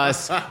fucked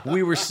us,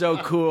 we were so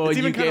cool, it's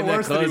and even you gave that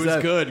worse that he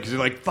was good, because you're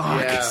like,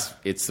 fuck. Yeah.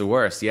 It's the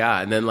worst,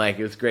 yeah. And then, like,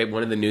 it was great.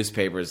 One of the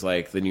newspapers,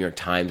 like the New York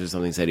Times or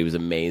something, said he was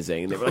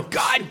amazing, and they were like,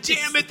 God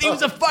damn it, he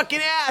was a fucking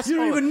ass. You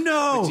don't even know.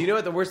 But do you know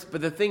what the worst?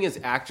 But the thing is,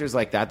 actors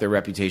like that, their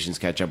reputations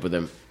catch up with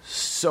them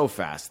so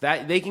fast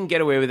that they can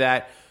get away with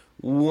that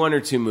 1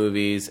 or 2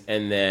 movies,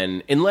 and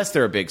then, unless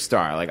they're a big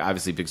star, like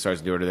obviously big stars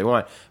can do whatever they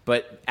want,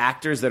 but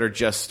actors that are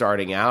just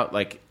starting out,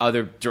 like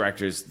other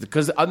directors,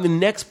 because on the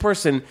next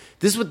person,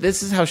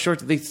 this is how short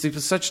they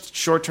such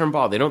short-term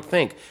ball. They don't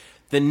think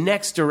the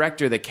next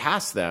director that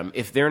casts them,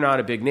 if they're not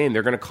a big name,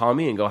 they're going to call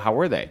me and go, how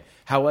were they?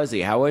 How was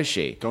he? How was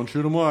she? Don't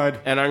shoot him wide.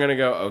 And I'm going to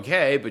go,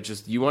 okay, but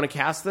just, you want to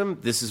cast them?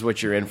 This is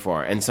what you're in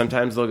for. And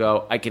sometimes they'll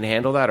go, I can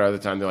handle that. Or other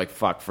time they're like,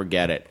 fuck,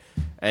 forget it.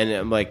 And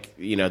I'm like,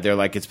 they're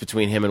like, it's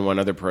between him and one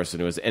other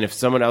person. And if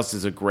someone else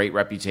has a great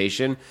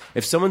reputation,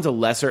 if someone's a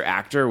lesser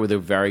actor with a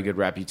very good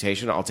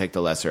reputation, I'll take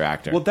the lesser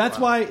actor. Well, that's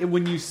why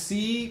when you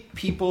see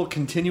people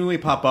continually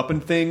pop up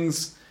in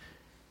things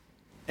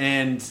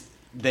and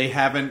they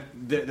haven't,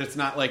 it's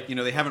not like,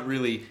 they haven't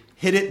really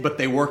hit it, but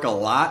they work a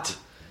lot,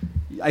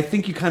 I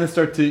think you kind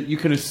of you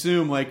can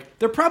assume, like,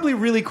 they're probably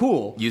really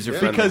cool.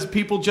 User-friendly. Because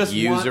people just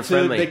want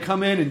to, they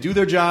come in and do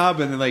their job,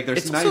 and they're like, they're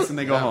nice, also, and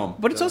they go home.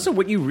 But it's also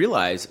what you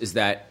realize is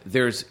that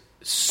there's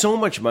so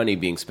much money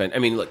being spent. I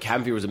mean, look,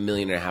 Cabin Fever was $1.5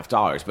 million,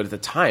 but at the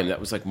time, that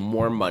was like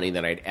more money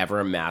than I'd ever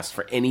amassed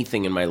for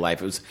anything in my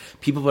life. It was,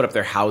 people put up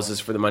their houses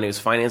for the money. It was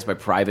financed by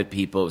private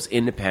people. It was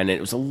independent.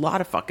 It was a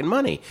lot of fucking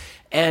money.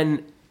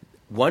 And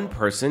one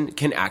person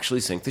can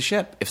actually sink the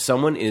ship. If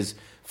someone is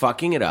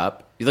fucking it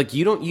up, like,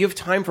 you have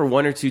time for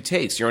 1 or 2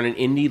 takes. You're on an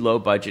indie,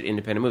 low-budget,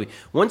 independent movie.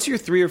 Once you're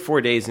 3 or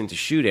 4 days into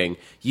shooting,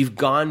 you've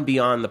gone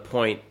beyond the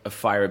point of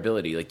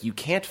fireability. Like, you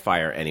can't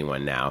fire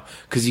anyone now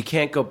because you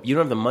can't go. You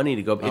don't have the money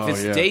to go.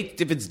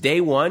 If it's day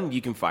 1, you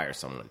can fire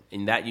someone,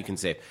 and that you can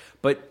save.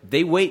 But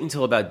they wait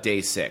until about day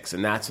 6,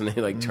 and that's when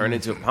they like turn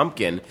into a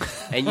pumpkin,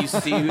 and you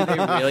see who they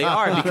really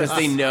are, because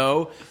they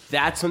know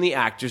that's when the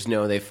actors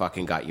know they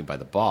fucking got you by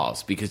the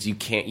balls, because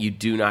you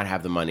do not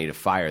have the money to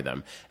fire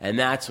them, and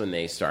that's when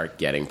they start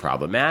getting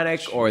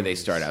problematic, or they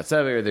start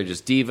outside, or they're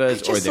just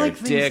divas, or they're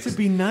dicks. To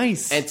be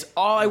nice, and it's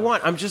all I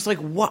want. I'm just like,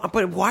 what?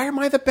 But why am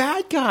I the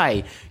bad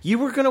guy? You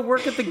were going to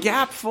work at the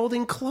Gap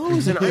folding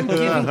clothes, and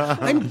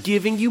I'm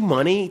giving you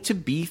money to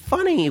be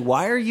funny.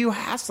 Why are you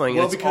hassling?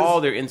 Well, it's all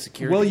their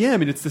insecurity. Well, yeah. I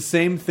mean, it's the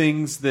same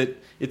things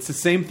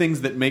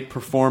that make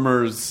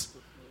performers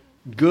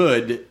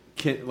good.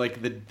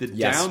 Like the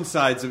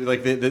downsides of it,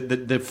 like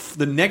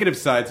the negative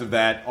sides of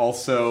that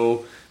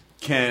also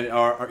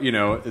are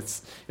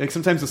it's like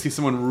sometimes you'll see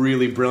someone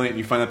really brilliant and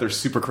you find out they're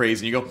super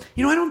crazy and you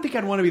go, I don't think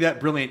I'd want to be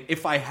that brilliant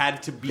if I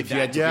had to be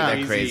that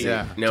crazy.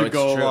 Yeah. No, to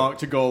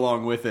go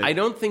along with it. I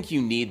don't think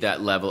you need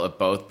that level of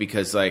both,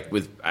 because like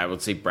with, I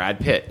would say,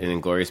 Brad Pitt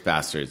in Inglourious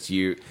Basterds,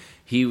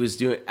 he was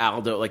doing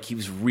Aldo, like he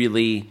was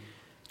really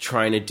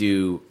trying to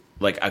do,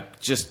 like,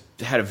 just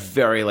had a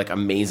very like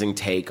amazing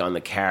take on the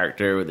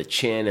character with the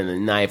chin and the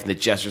knife and the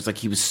gestures. Like,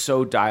 he was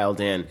so dialed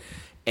in,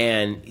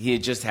 and he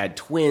had just had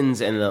twins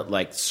and the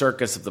like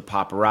circus of the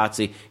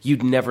paparazzi.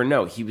 You'd never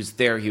know. He was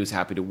there. He was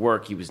happy to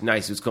work. He was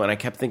nice. He was cool. And I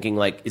kept thinking,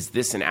 like, is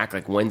this an act?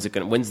 Like, when's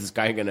this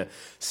guy gonna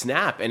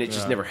snap? And it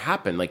just never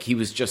happened. Like, he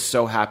was just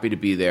so happy to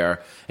be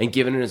there and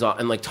giving it his all,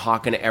 and like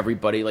talking to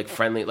everybody, like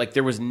friendly. Like,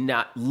 there was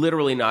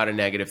literally not a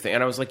negative thing.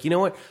 And I was like, you know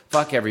what?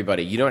 Fuck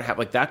everybody. You don't have,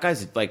 like, that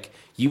guy's like,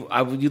 you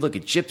look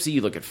at Gypsy, you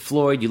look at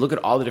Floyd, you look at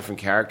all the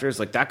different characters.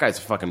 Like, that guy's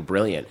fucking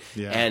brilliant.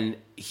 Yeah. And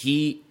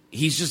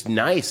he's just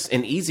nice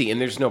and easy, and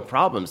there's no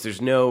problems.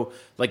 There's no,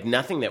 like,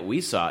 nothing that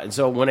we saw. And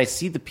so when I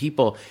see the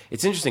people,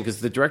 it's interesting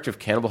because the director of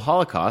Cannibal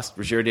Holocaust,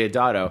 Roger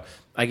Deodato,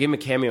 I gave him a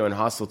cameo in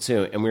Hostel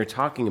 2, and we were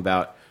talking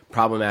about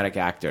problematic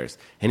actors.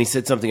 And he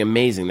said something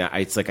amazing that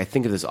it's like, I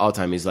think of this all the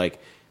time. He's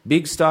like,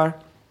 big star,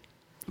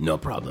 no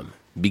problem.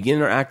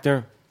 Beginner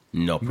actor,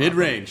 No problem.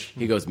 Mid-range.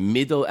 He goes,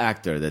 middle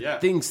actor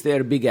that thinks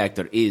they're a big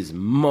actor is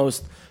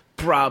most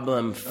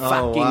problem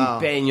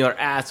fucking pain your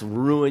ass,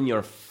 ruin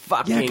your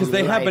fucking because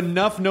they have life.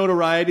 enough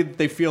notoriety that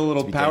they feel a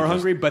little be power dangerous.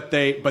 hungry, but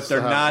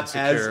they're not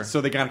insecure. as so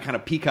they got kind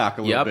of peacock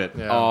a little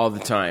bit. all the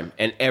time,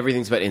 and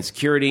everything's about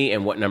insecurity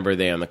and what number are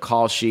they on the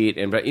call sheet.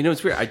 And but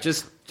it's weird. I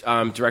just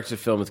directed a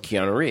film with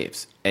Keanu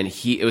Reeves, and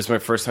it was my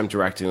first time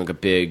directing like a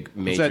big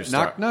major that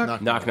star.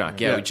 Knock Knock.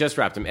 Yeah, we just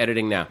wrapped. I'm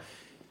editing now.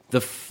 The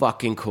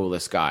fucking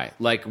coolest guy.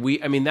 Like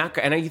that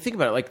guy, and you think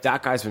about it, like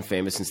that guy's been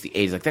famous since the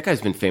 80s. Like that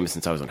guy's been famous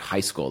since I was in high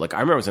school. Like I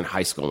remember I was in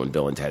high school when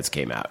Bill and Ted's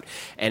came out,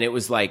 and it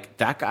was like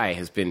that guy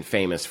has been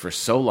famous for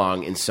so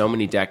long in so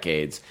many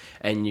decades.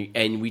 And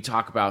we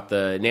talk about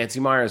the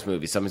Nancy Meyers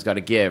movie, Something's Got to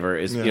Give, or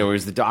is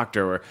the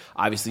Doctor, or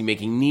obviously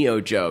making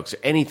Neo jokes or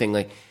anything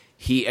like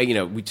he.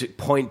 We took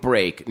Point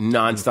Break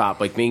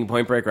nonstop, like making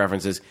Point Break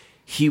references.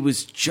 He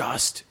was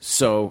just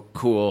so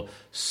cool,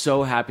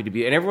 so happy to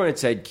be. And everyone had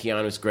said,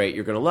 Keanu's great,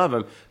 you're going to love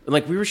him. And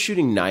like we were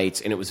shooting nights,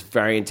 and it was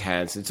very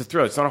intense. It's a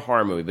thrill. It's not a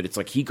horror movie, but it's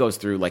like he goes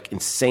through like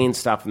insane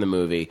stuff in the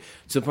movie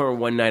to the point where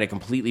one night I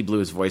completely blew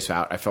his voice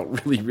out. I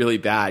felt really, really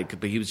bad,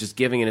 but he was just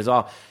giving it his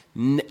all.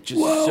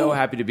 So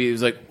happy to be. He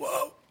was like,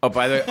 whoa. Oh,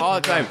 by the way, all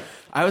the time.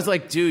 I was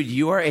like, dude,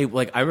 you are I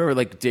remember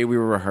like the day we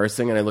were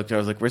rehearsing, and I looked at him, I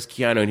was like, where's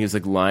Keanu? And he was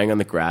like lying on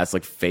the grass,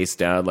 like face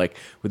down, like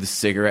with a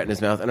cigarette in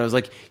his mouth. And I was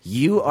like,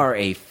 you are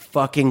a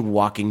fucking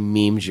walking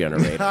meme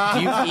generator.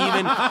 Do you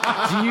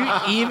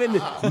even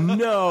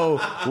know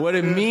what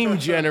a meme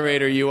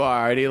generator you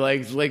are? And he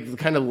like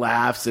kind of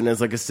laughs and has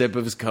like a sip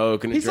of his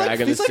Coke and a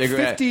drag on the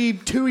cigarette. He's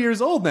like 52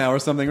 years old now or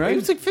something, right? He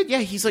was like,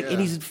 he's like, and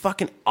he's in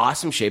fucking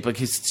awesome shape. Like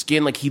his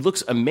skin, like he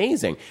looks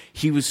amazing.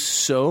 He was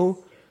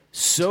so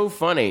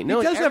funny.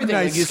 No, he does have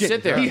nice you skin.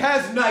 sit there. He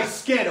has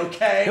nice skin,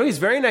 okay? No, he's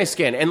very nice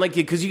skin, and like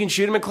because you can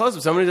shoot him in close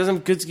up. Someone who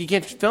doesn't, cause you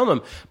can't film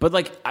him. But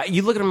like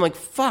you look at him like,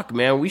 fuck,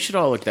 man, we should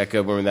all look that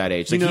good when we're that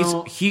age.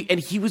 Like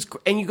he was,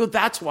 and you go,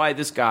 that's why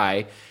this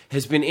guy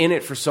has been in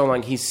it for so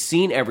long. He's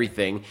seen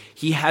everything.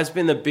 He has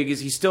been the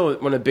biggest. He's still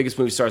one of the biggest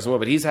movie stars in the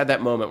world. But he's had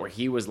that moment where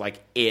he was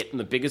like it in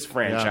the biggest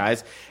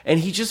franchise, and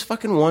he just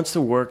fucking wants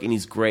to work, and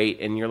he's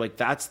great. And you're like,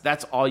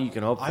 that's all you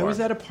can hope for. I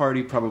was at a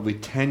party probably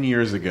 10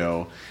 years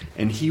ago,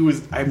 and he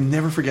was. I'll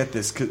never forget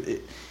this because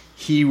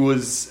he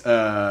was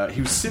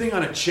sitting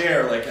on a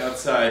chair like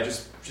outside,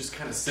 just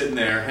kind of sitting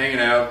there, hanging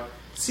out.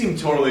 Seemed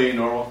totally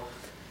normal.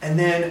 And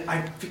then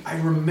I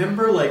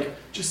remember like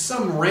just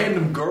some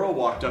random girl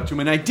walked up to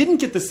him, and I didn't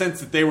get the sense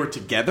that they were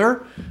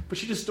together, but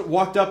she just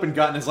walked up and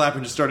got in his lap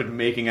and just started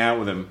making out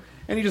with him,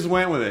 and he just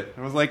went with it.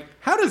 I was like,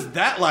 how does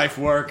that life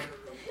work?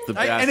 He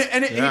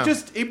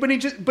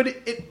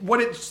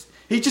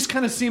just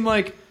kind of seemed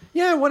like,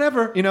 yeah,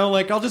 whatever,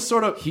 like I'll just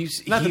sort of.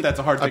 That's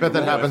a hard thing. I bet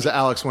that happens to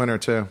Alex Winter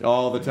too.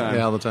 All the time.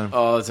 Yeah, all the time.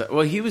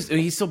 Well,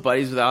 he's still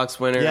buddies with Alex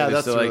Winter. Yeah,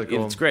 that's still, really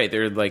cool. It's great.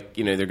 They're like,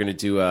 they're going to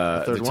do. They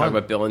talk one.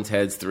 about Bill and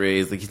Ted's 3.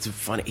 It's like it's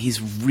funny.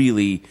 He's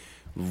really,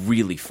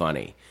 really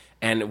funny.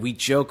 And we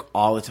joke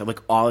all the time.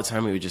 Like, all the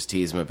time we would just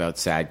tease him about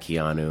sad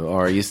Keanu.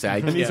 Or are you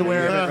sad Keanu? And he's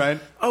aware of it, right?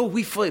 Oh,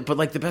 we fully. But,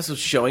 like, the best was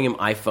showing him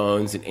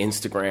iPhones and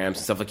Instagrams and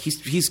stuff. Like,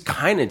 he's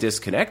kind of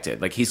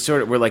disconnected. Like, he's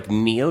sort of, we're like,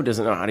 Neo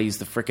doesn't know how to use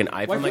the freaking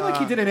iPhone. Well, I feel like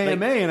he did an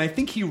AMA, and I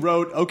think he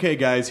wrote, okay,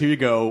 guys, here you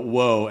go,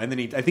 whoa. And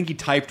then I think he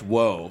typed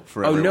whoa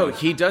for everyone. Oh, no,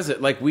 he does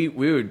it. Like, we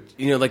would,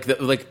 we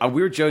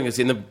were joking. Is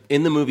in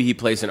the movie, he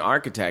plays an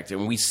architect,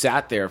 and we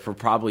sat there for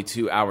probably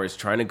 2 hours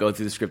trying to go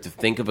through the script to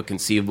think of a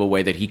conceivable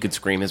way that he could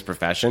scream his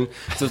profession.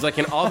 So it's like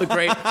in all the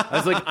great, I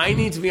was like, I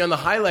need to be on the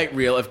highlight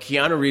reel of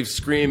Keanu Reeves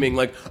screaming,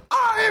 like,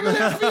 I am an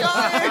FBI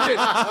agent.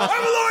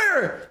 I'm a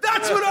lawyer.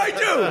 That's what I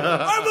do.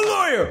 I'm a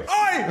lawyer.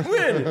 I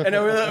win. And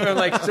we're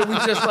like, so we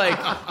just like,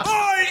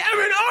 I am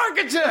an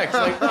architect.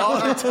 Like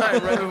all the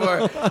time right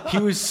before. He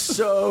was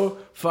so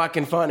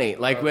fucking funny.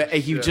 Like we're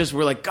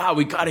like, God,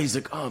 we got it. He's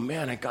like, oh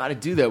man, I got to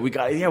do that. We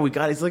got it.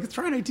 He's like, that's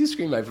right. I do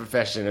scream my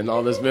profession in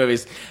all those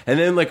movies. And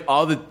then like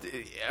all the,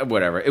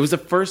 whatever. It was the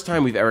first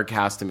time we've ever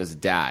cast him as a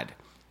dad.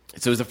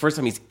 So it was the first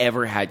time he's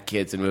ever had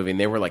kids in a movie, and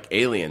they were like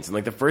aliens. And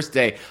like the first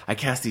day, I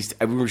cast these.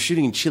 We were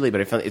shooting in Chile,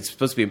 but I found it's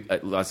supposed to be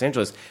Los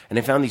Angeles, and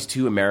I found these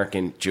 2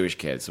 American Jewish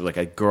kids, so like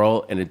a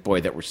girl and a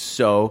boy, that were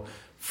so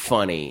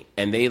funny,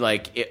 and they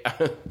they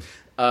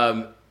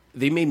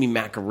made me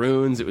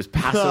macaroons. It was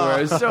Passover.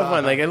 It was so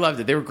fun. Like I loved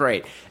it. They were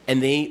great,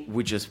 and they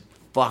would just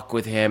fuck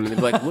with him, and they'd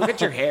be like, look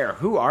at your hair.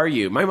 Who are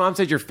you? My mom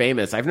said you're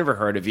famous. I've never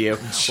heard of you.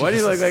 What do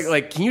you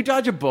like, can you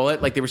dodge a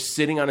bullet? Like they were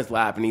sitting on his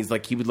lap, and he's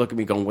like, he would look at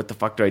me going, what the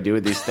fuck do I do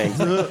with these things?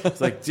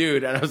 It's like,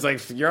 dude. And I was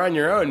like, you're on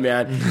your own,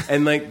 man.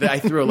 And like I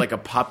threw like a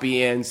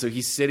puppy in, so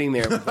he's sitting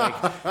there with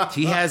like,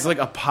 he has like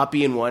a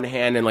puppy in one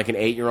hand and like an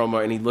 8-year-old,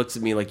 and he looks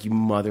at me like, you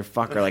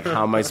motherfucker, like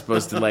how am I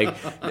supposed to like,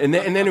 and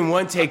then in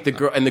one take the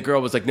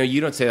girl was like, no,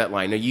 you don't say that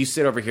line. No, you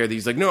sit over here.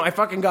 He's like, no, I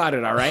fucking got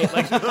it. All right.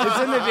 Like it's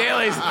in the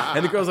dailies.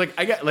 And the girl's like,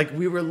 I got,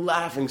 like, we were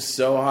laughing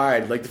so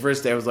hard. Like the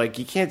first day, I was like,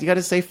 you got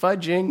to say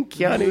fudging.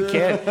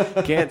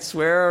 Keanu can't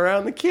swear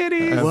around the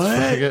kiddies.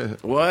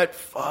 What?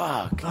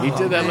 Fuck. He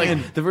did that.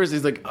 Man. Like the first,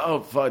 he's like,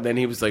 oh fuck. Then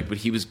he was like, but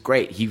he was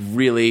great. He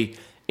really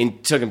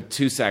It took him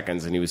 2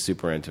 seconds, and he was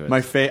super into it.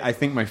 I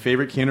think my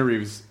favorite Keanu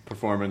Reeves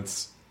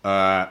performance,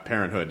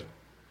 Parenthood.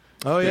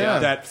 Oh yeah,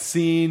 that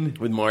scene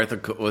with Martha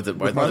Plimpton.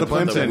 Martha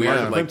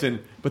Plimpton.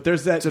 But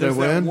there's that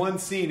win? one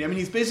scene. I mean,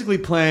 he's basically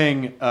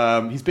playing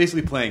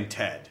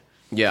Ted.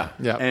 Yeah.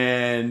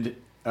 And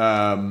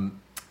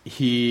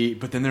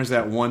but then there's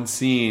that one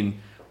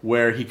scene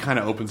where he kind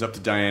of opens up to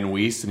Diane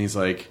Wiest, and he's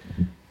like,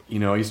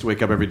 I used to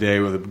wake up every day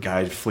with a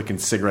guy flicking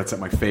cigarettes at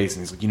my face,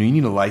 and he's like, you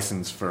need a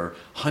license for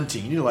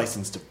hunting, you need a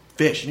license to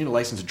fish, you need a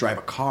license to drive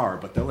a car,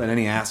 but they'll let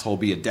any asshole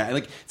be a dad.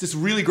 Like, it's this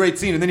really great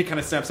scene, and then he kind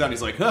of steps out and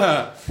he's like,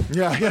 Yeah.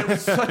 It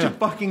was such a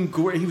fucking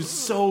great. He was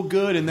so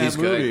good in that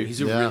movie. Good.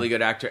 He's a really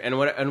good actor, and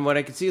what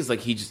I can see is like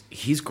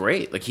he's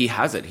great. Like he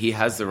has it. He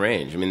has the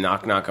range. I mean,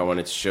 Knock Knock. I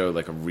wanted to show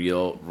like a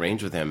real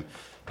range with him,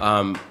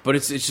 but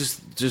it's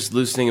just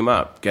loosening him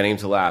up, getting him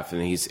to laugh,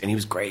 and he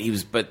was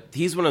great. But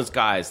he's one of those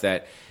guys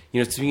that.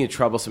 Speaking of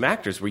troublesome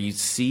actors, where you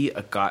see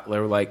a guy,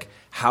 they're like,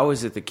 how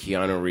is it that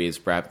Keanu Reeves,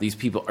 Brad, these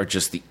people are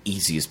just the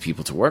easiest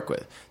people to work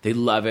with. They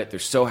love it. They're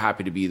so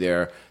happy to be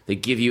there. They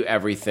give you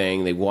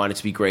everything. They want it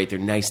to be great. They're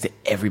nice to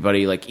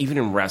everybody. Like, even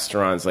in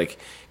restaurants, like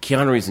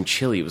Keanu Reeves in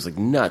Chile, it was like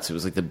nuts. It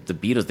was like the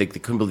Beatles. They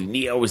couldn't believe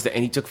Neo was there.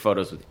 And he took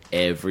photos with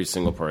every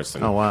single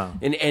person. Oh, wow.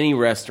 In any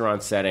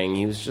restaurant setting,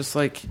 he was just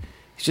like,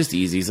 he's just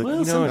easy. He's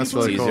like, that's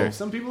really cool.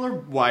 Some people are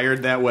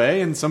wired that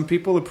way, and some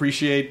people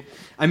appreciate.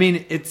 I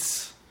mean,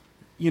 it's.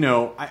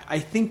 I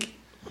think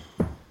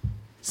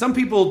some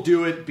people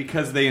do it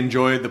because they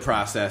enjoyed the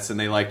process and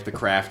they liked the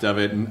craft of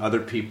it, and other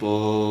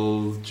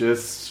people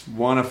just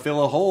want to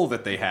fill a hole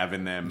that they have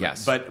in them.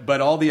 Yes. But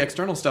all the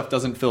external stuff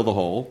doesn't fill the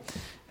hole.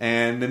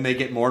 And then they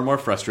get more and more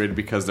frustrated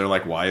because they're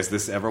like, why is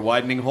this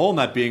ever-widening hole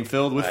not being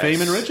filled with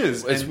fame and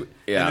riches? And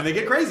then they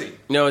get crazy.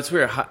 No, it's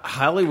weird.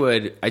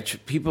 Hollywood,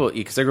 people,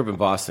 because I grew up in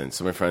Boston,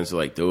 so my friends are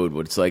like, dude,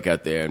 what it's like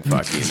out there in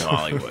fucking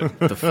Hollywood.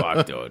 What the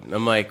fuck, dude? And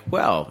I'm like,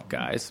 well,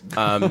 guys.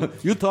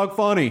 You talk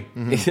funny.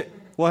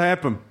 What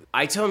happened?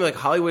 I tell them, like,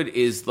 Hollywood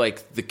is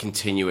like the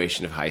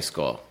continuation of high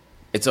school.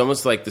 It's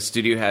almost like the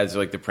studio heads are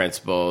like the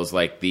principals,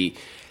 like the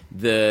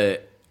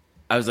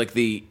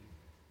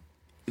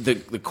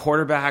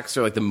quarterbacks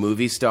are like the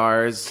movie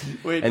stars,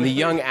 and the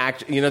young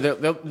actors.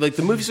 They're like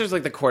the movie stars,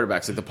 like the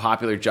quarterbacks, like the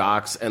popular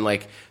jocks, and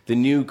like the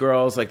new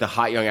girls, like the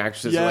hot young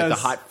actresses, are like the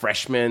hot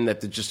freshmen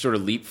that just sort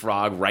of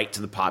leapfrog right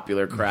to the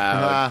popular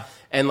crowd.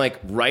 And like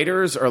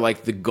writers are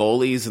like the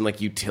goalies and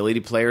like utility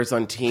players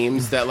on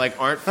teams that like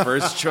aren't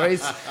first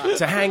choice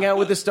to hang out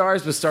with the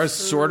stars, but stars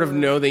sort of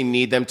know they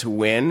need them to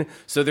win,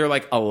 so they're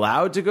like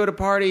allowed to go to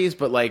parties,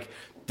 but like.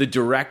 The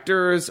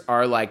directors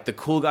are like the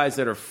cool guys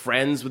that are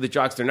friends with the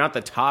jocks. They're not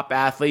the top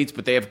athletes,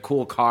 but they have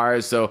cool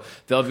cars, so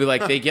they'll be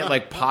like they get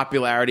like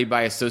popularity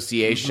by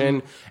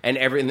association,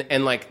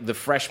 and like the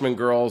freshman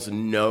girls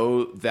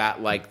know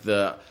that like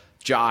the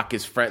jock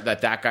is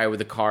that guy with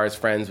the car is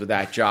friends with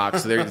that jock,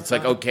 so it's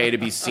like okay to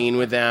be seen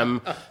with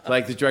them,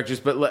 like the directors.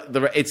 But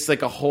it's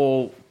like a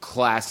whole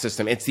class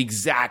system. It's the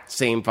exact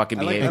same fucking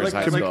behavior as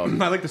high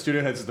school. I like the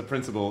studio heads as the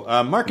principal.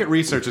 Market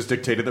research has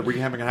dictated that we're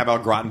going to have au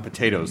gratin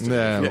potatoes.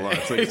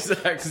 Exactly.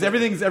 Because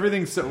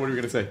everything's. So, what are you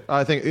going to say?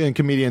 I think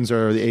comedians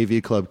are the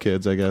AV Club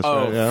kids, I guess.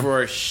 Oh, right? Yeah.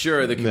 for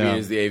sure, the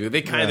comedians, the AV.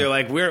 They kind of they're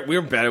like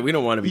we're better. We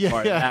don't want to be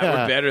part of that.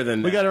 We're better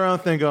than that. We got our own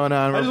thing going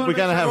on. We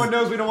gotta have. Everyone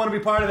knows we don't want to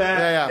be part of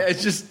that. Yeah.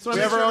 It's just we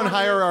have our own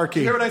hierarchy.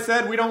 You hear what I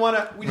said? We don't want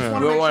to. We just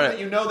want to make sure that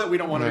you know that we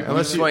don't want to. I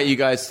just want you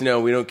guys to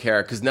know we don't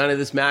care because none of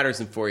this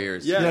matters in 4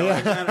 years. It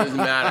doesn't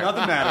matter.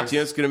 Nothing matters. Do you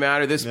know what's going to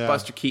matter? This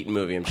Buster Keaton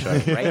movie I'm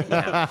showing you right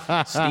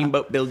now.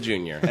 Steamboat Bill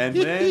Jr. And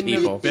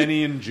then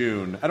Benny and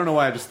June. I don't know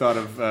why I just thought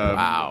of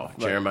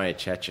Jeremiah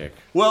Chechik.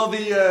 Well,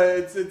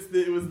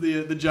 it was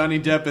the Johnny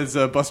Depp as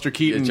Buster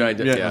Keaton. Johnny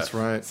Depp, that's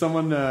right.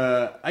 Someone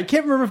I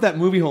can't remember if that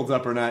movie holds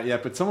up or not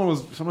yet, but someone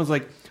was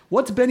like,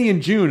 "What's Benny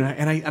and June?"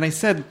 And I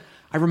said,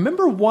 I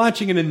remember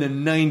watching it in the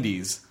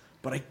 90s,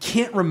 but I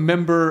can't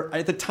remember.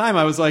 At the time,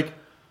 I was like,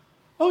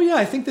 oh yeah,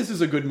 I think this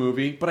is a good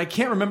movie, but I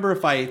can't remember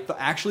if I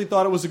actually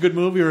thought it was a good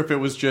movie or if it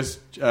was just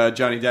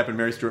Johnny Depp and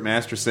Mary Stuart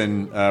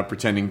Masterson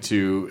pretending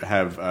to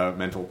have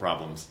mental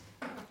problems.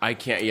 I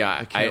can't.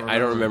 Yeah, I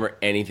don't remember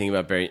anything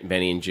about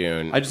Benny and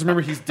June. I just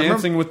remember he's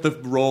dancing with the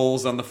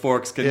rolls on the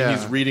forks.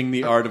 He's reading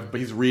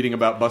he's reading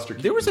about Buster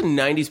Keaton. There was a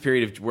 90s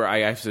period where I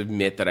have to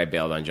admit that I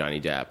bailed on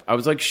Johnny Depp. I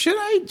was like, should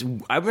I?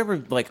 I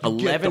remember like $11.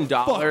 Get the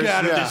fuck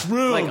out of this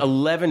room. Like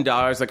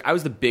 $11. Like I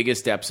was the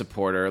biggest Depp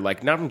supporter.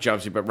 Like not from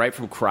Jump Street, but right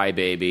from Cry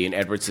Baby and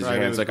Edward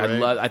Scissorhands. Like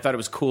I thought it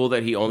was cool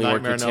that he only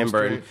worked with Tim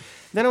Burton.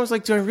 Then I was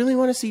like, do I really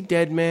want to see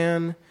Dead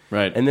Man?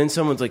 Right. And then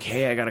someone's like,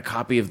 hey, I got a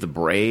copy of The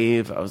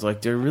Brave. I was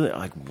like, they're really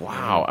like,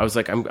 wow. I was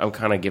like, I'm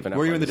kind of giving up.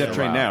 Where are you in the Depp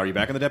train now? Are you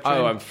back on the Depp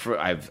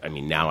train? I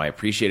mean, now I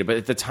appreciate it. But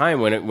at the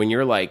time when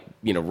you're like,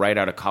 right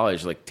out of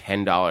college, like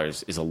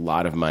 $10 is a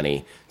lot of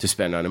money to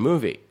spend on a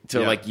movie.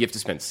 to like you have to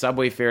spend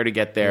subway fare to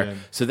get there.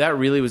 So that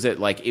really was it.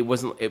 Like it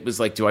was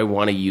like, do I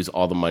want to use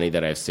all the money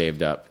that I've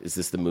saved up? Is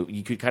this the movie?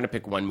 You could kind of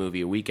pick one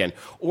movie a weekend,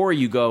 or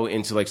you go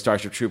into like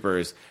Starship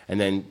Troopers and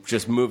then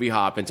just movie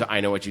hop into I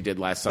Know What You Did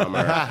Last Summer,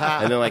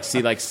 and then like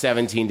see like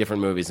 17 17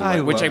 different movies. By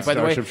the way,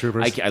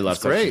 I love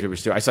Starship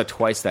Troopers too. I saw it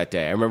twice that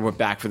day. I remember we're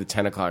back for the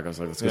 10 o'clock. I was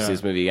like, let's go see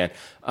this movie again.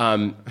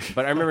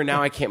 But I remember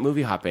now I can't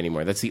movie hop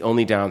anymore. That's the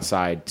only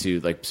downside to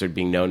like sort of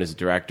being known as a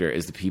director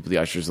is the people, the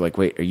ushers are like,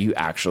 wait, are you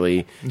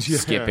actually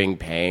skipping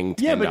paying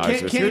 $10? Yeah, but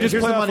can't you just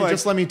Here's play the money. like,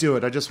 Just let me do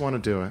it. I just want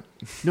to do it.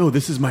 No,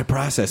 this is my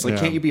process. Like,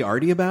 can't you be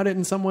arty about it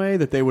in some way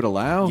that they would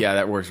allow? Yeah,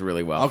 that works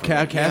really well. I'll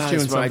cast you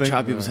in something. I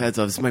chop people's heads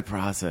off. This is my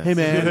process. Hey,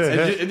 man.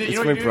 and it's you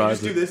know my what you do?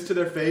 process. You just do this to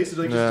their face.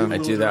 Like, just do I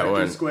do that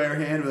one. Square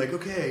hand. Be like,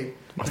 okay.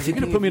 Are you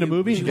going to put me in a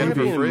movie? You get it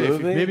for free.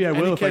 Maybe I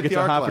will if I get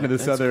to hop into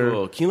this That's other.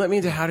 Cool. Can you let me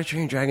into How to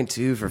Train Your Dragon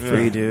 2 for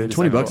free, dude?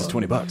 $20 is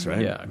 $20,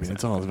 right? Yeah, I mean,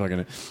 that's all it's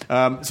fucking.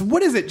 So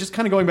what is it? Just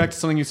kind of going back to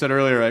something you said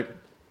earlier, right?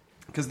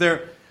 Because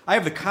I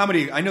have the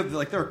comedy. I know,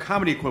 like, there are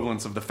comedy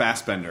equivalents of the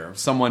Fassbender,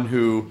 someone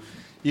who,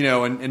 you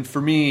know, and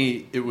for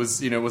me, it was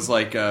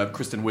like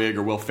Kristen Wiig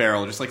or Will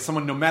Ferrell, just like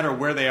someone. No matter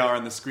where they are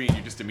on the screen,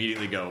 you just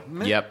immediately go,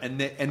 meh. Yep,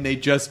 and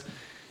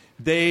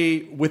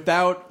they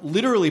without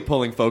literally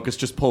pulling focus,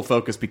 just pull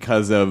focus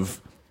because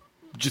of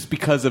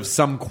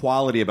some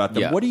quality about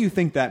them. Yeah. What do you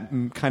think that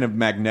kind of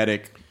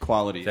magnetic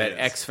quality that is?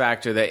 X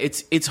factor, that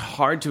it's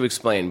hard to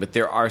explain, but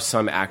there are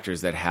some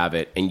actors that have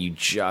it, and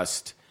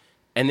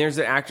and there's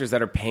the actors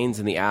that are pains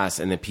in the ass,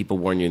 and then people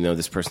warn you, no,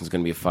 this person's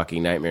going to be a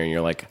fucking nightmare, and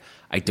you're like,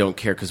 I don't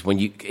care, because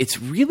it's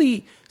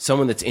really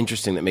someone that's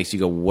interesting that makes you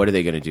go, what are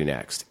they going to do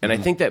next? And I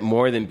think that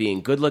more than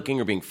being good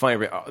looking or being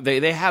funny,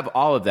 they have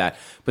all of that,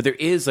 but there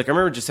is, like, I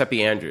remember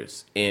Giuseppe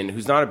Andrews,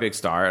 who's not a big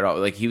star at all,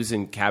 like, he was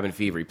in Cabin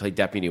Fever, he played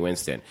Deputy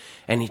Winston,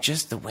 and he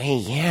just, the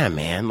way,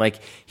 man, like,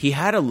 he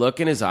had a look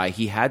in his eye,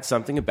 he had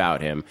something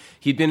about him,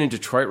 he'd been in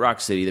Detroit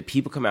Rock City, the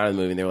people come out of the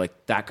movie, and they're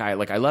like, that guy,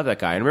 like, I love that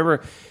guy. And I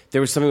remember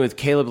there was something with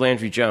Caleb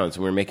Landry Jones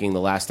when we were making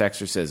The Last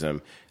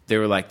Exorcism. They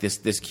were like,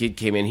 this kid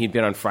came in, he'd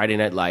been on Friday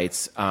Night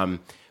Lights,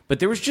 but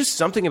there was just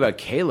something about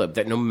Caleb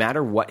that no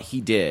matter what he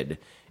did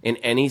in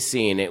any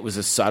scene, it was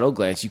a subtle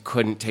glance. You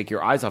couldn't take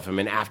your eyes off him.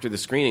 And after the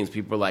screenings,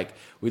 people were like,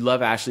 we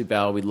love Ashley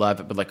Bell, we love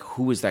it, but like,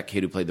 who was that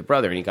kid who played the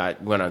brother? And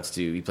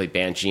he played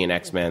Banshee and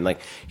X-Men.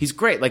 Like, he's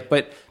great. Like,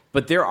 but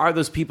there are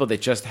those people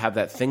that just have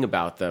that thing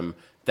about them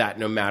that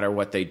no matter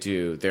what they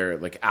do, they're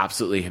like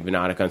absolutely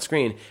hypnotic on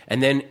screen.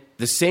 And then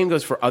the same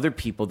goes for other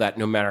people that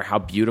no matter how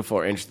beautiful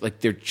or interesting, like,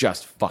 they're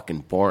just fucking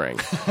boring.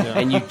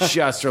 And you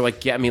just are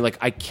like, get me, like,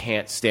 I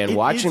can't stand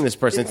watching this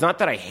person. It's not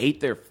that I hate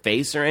their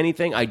face or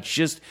anything. I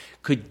just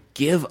could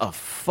give a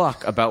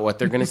fuck about what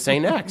they're going to say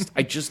next.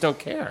 I just don't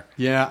care.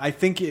 Yeah, I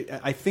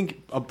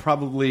think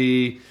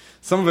probably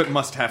some of it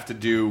must have to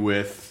do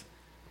with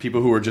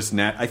people who are just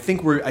I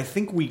think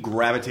we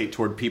gravitate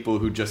toward people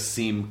who just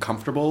seem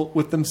comfortable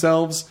with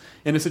themselves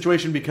in a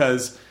situation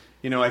because,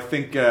 you know, I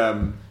think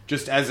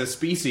just as a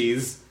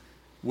species,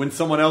 when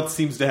someone else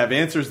seems to have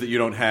answers that you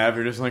don't have,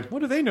 you're just like, what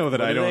do they know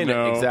that I don't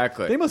know?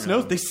 Exactly. They must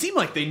know. They seem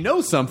like they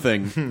know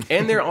something.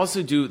 And they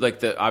also do,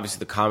 like, obviously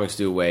the comics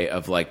do a way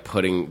of, like,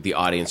 putting the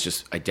audience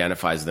just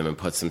identifies them and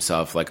puts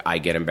themselves, like, I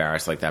get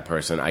embarrassed like that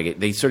person.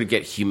 They sort of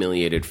get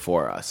humiliated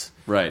for us.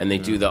 Right. And they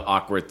do the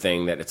awkward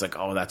thing that it's like,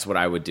 oh, that's what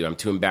I would do. I'm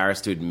too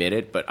embarrassed to admit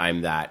it, but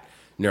I'm that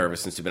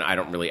nervous and stupid. I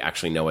don't really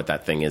actually know what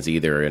that thing is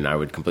either, and I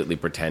would completely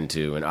pretend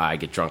to, and I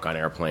get drunk on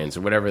airplanes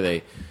or whatever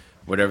they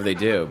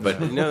do. But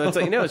that's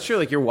like, it's true.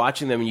 Like, you're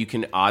watching them and you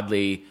can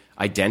oddly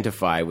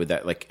identify with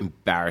that, like,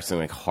 embarrassing,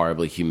 like,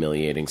 horribly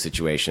humiliating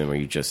situation where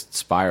you just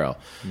spiral.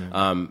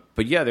 Yeah.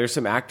 But yeah, there's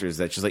some actors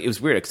that just, like, it was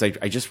weird because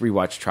I just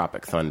rewatched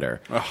Tropic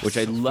Thunder, which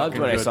I loved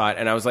when I saw it,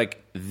 and I was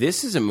like,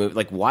 this is a movie,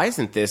 like, why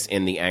isn't this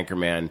in the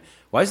Anchorman?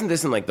 Why isn't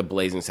this in, like, the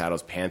Blazing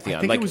Saddles pantheon?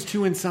 I think like, it was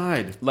too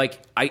inside. Like,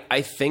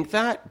 I think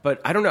that, but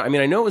I don't know. I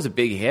mean, I know it was a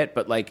big hit,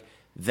 but, like,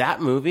 that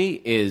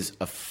movie is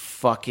a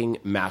fucking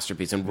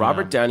masterpiece. And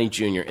Robert Downey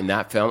Jr. in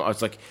that film, I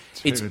was like,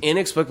 it's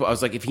inexplicable. I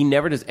was like, if he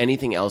never does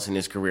anything else in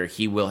his career,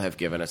 he will have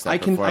given us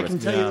that performance. I can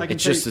tell you,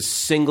 it's just the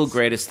single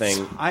greatest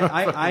thing.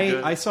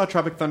 I saw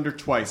Tropic Thunder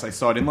twice. I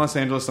saw it in Los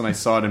Angeles and I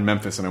saw it in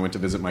Memphis, and I went to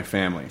visit my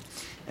family.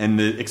 And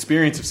the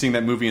experience of seeing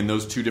that movie in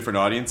those two different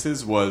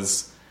audiences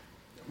was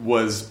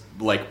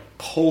like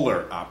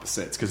polar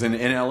opposites. Because in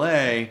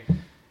LA,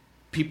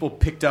 people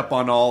picked up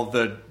on all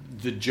the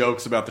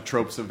jokes about the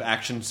tropes of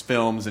action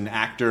films and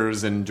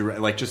actors and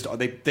like just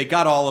they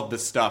got all of the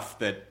stuff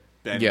that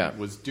Ben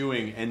was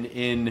doing. And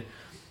in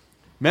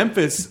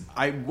Memphis,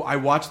 I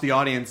watched the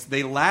audience.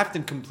 They laughed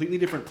in completely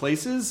different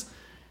places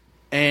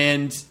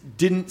and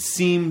didn't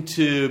seem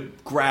to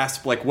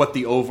grasp like what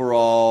the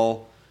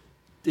overall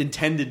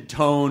intended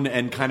tone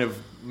and kind of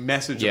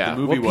message of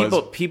the movie was.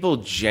 People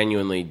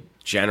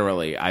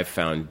generally, I've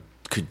found,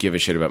 could give a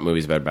shit about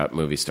movies about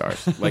movie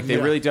stars. Like, they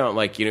really don't.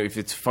 Like, you know, if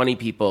it's funny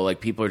people,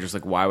 like, people are just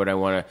like, why would I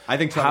want to? I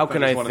think how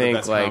can I one think, of the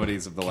best like,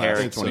 comedies of the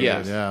last 20 years.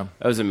 years. Yeah,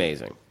 that was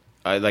amazing.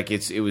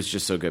 It was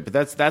just so good.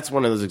 But that's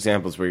one of those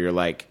examples where you're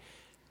like,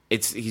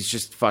 he's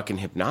just fucking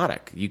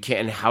hypnotic. You can't.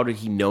 And how did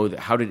he know that?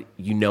 How did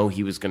you know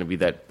he was going to be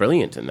that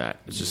brilliant in that?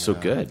 It's just so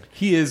good.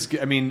 He is.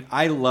 I mean,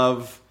 I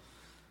love.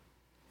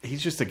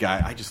 He's just a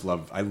guy. I just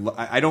love.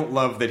 I don't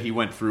love that he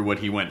went through what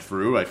he went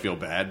through. I feel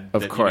bad.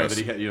 Of course,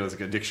 that he like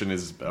addiction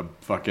is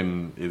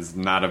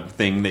not a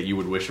thing that you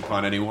would wish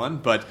upon anyone.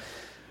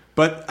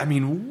 But I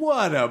mean,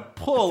 what a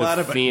pull out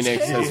of a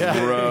phoenix has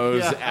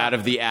rose out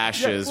of the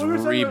ashes,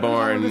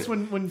 reborn.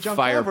 When Jon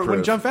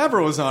fireproof.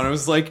 Favreau was on, it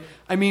was like,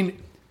 I mean,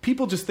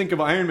 people just think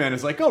of Iron Man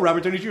as like, oh,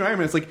 Robert Downey Jr. Iron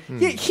Man. It's like,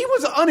 yeah, he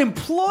was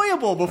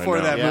unemployable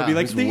before that movie.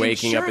 Like he was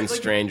waking up in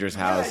strangers'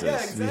 houses.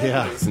 Yeah,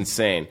 exactly. It's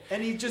insane.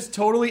 And he just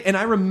totally. And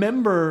I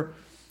remember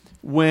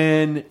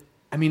when.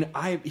 I mean,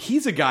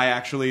 he's a guy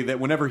actually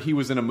that whenever he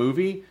was in a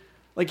movie,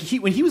 like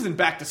when he was in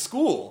Back to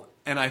School.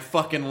 And I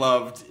fucking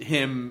loved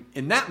him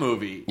in that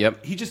movie.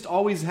 Yep. He just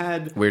always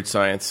had... Weird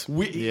Science.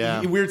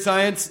 Weird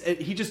Science.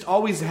 He just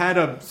always had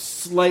a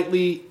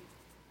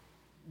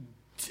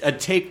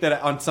take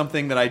that on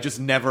something that I just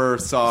never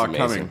saw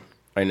coming.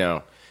 I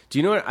know. Do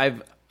you know what I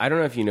don't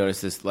know if you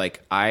noticed this.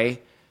 Like, I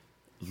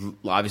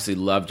obviously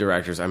love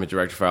directors. I'm a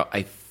director for...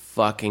 I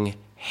fucking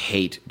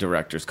hate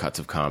directors' cuts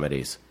of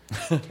comedies.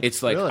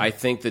 It's like, Really? I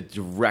think the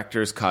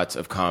director's cuts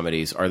of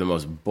comedies are the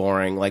most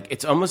boring. Like,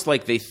 it's almost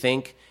like they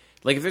think...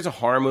 Like, if there's a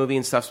horror movie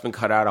and stuff's been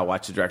cut out, I'll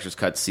watch the director's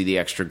cut, see the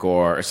extra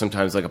gore, or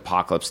sometimes, like,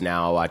 Apocalypse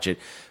Now, I'll watch it.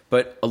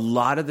 But a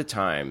lot of the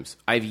times,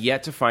 I've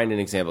yet to find an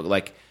example.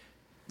 Like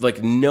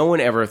no one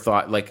ever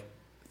thought,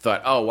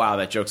 oh, wow,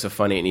 that joke's so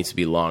funny, it needs to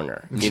be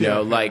longer. You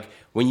know, like,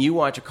 when you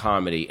watch a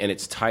comedy and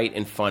it's tight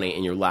and funny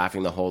and you're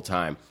laughing the whole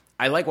time,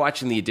 I like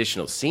watching the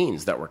additional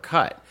scenes that were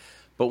cut.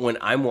 But when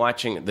I'm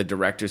watching the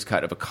director's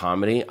cut of a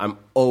comedy, I'm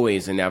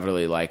always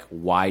inevitably like,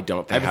 why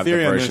don't they have the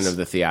version of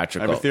the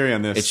theatrical? I have a theory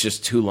on this. It's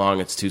just too long.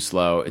 It's too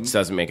slow. It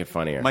doesn't make it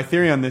funnier. My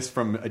theory on this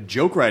from a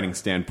joke writing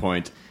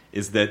standpoint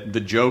is that the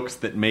jokes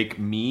that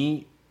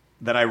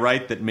I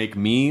write that make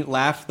me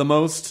laugh the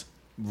most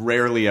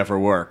rarely ever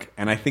work.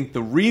 And I think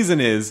the reason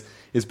is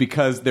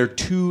because they're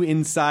too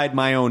inside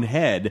my own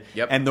head,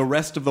 and the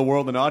rest of the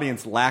world and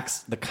audience lacks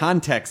the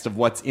context of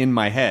what's in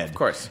my head. Of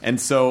course. And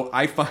so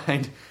I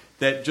find...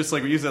 that just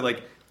like what you said,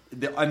 like,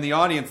 the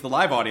audience, the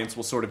live audience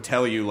will sort of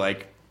tell you,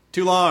 like,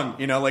 too long,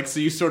 you know, like,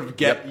 so you sort of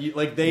get,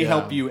 they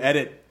help you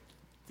edit,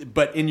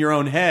 but in your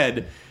own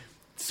head,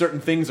 certain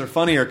things are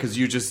funnier because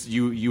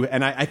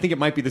and I think it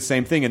might be the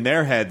same thing in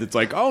their head. It's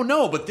like, oh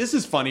no, but this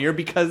is funnier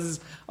because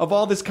of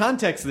all this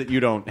context that you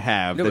don't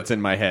have that's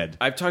in my head.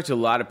 I've talked to a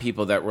lot of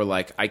people that were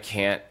like, I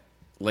can't,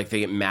 like,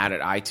 they get mad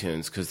at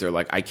iTunes because they're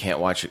like, I can't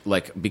watch it,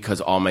 like, because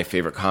all my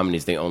favorite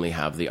comedies, they only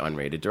have the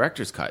unrated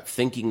director's cut,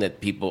 thinking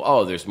that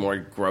people, there's more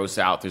gross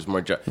out, there's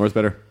more... More's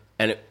better.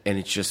 And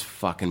it just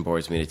fucking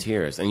bores me to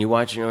tears. And you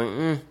watch it and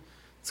you're like,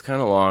 it's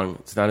kind of long.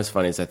 It's not as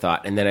funny as I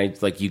thought. And then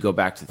you go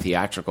back to the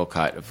theatrical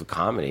cut of the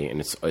comedy,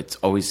 and it's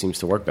always seems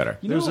to work better.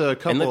 There's a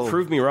couple. And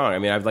prove me wrong. I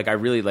mean, I've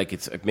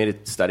made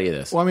a study of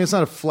this. Well, I mean, it's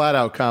not a flat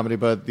out comedy,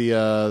 but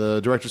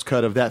the director's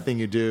cut of That Thing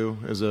You Do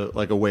is a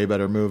way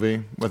better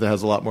movie. Where it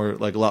has a lot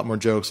more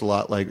jokes,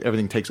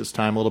 everything takes its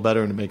time a little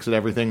better, and it makes it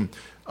everything.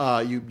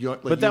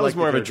 But that was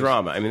more of a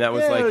drama. I mean, that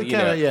was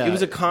it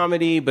was a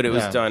comedy, but it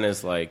was done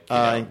as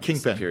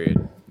Kingpin.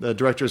 Period. The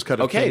director's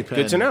cut of Kingpin.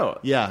 Good to know.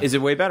 Yeah, is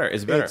it way better?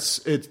 Is it better?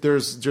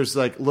 There's just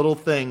like little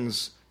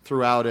things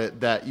throughout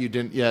it that you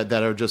didn't. Yeah,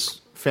 that are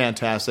just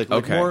fantastic.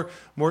 Like more.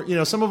 You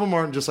know, some of them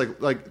aren't just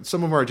like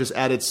some of them are just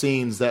added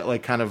scenes that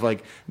like kind of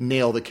like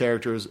nail the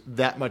characters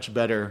that much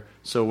better.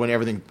 So when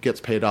everything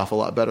gets paid off a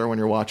lot better when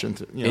you're watching.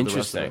 Interesting. The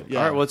rest of it. Yeah.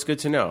 All right. Well, it's good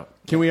to know.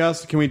 Can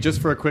we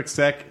just for a quick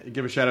sec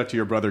give a shout out to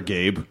your brother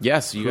Gabe?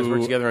 Yes, you guys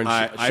work together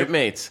on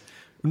Shipmates.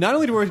 Not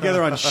only do we work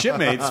together on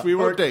Shipmates, we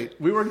work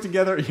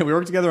together. Yeah, we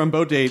worked together on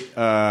Boat Date.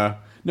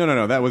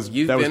 No. That was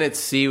you've been at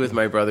sea with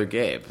my brother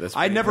Gabe.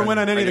 I never went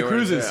on any of the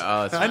cruises.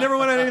 I never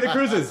went on any of the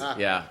cruises.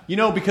 Yeah, you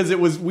know, because it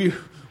was we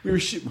were.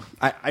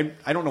 I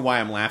don't know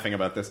why I'm laughing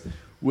about this.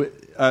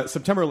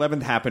 September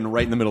 11th happened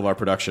right in the middle of our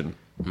production.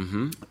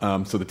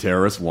 Mm-hmm. So the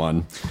terrorists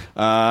won,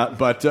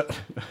 but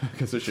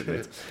because of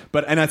Shipmates.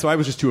 So I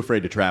was just too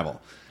afraid to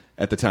travel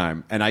at the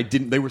time, and I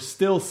didn't. They were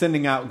still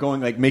sending out,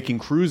 making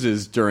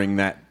cruises during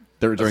that.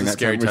 During that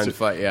scary time to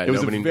fight, yeah. It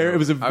was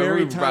a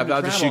very time to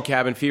travel. To shoot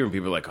cabin fever, and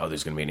people were like, "Oh,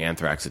 there's going to be an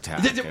anthrax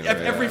attack."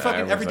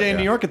 Every day in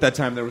New York at that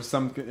time, there was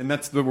some, and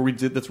that's where we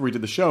did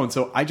the show. And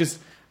so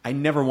I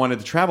never wanted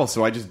to travel,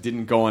 so I just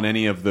didn't go on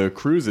any of the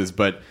cruises.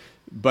 But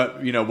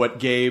you know what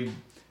Gabe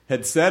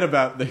had said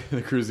about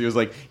the cruise, he was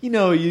like, you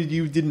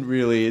didn't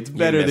really. It's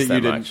better that you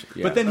didn't.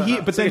 Yeah. But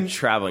then a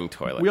traveling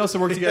toilet. We also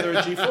worked together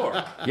at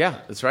G4. Yeah,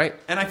 that's right.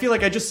 And I feel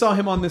like I just saw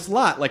him on this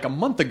lot like a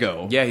month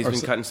ago. Yeah, he's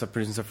been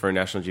producing stuff for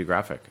National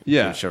Geographic.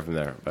 Yeah, show from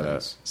there.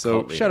 But,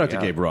 so shout out to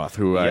Gabe Roth,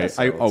 who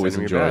I always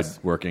enjoyed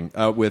working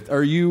with.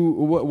 Are you?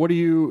 What are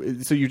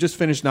you? So you just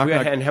finished Knock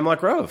Knock and Hemlock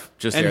Grove.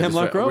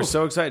 Hemlock Grove. We're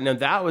so excited. Now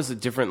that was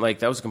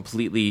a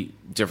completely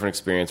different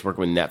experience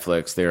working with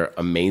Netflix. They're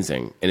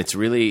amazing, and it's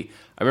really.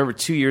 I remember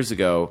 2 years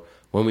ago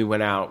when we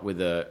went out with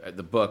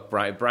the book,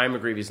 Brian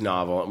McGreevy's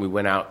novel, and we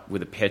went out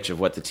with a pitch of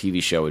what the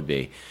TV show would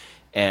be.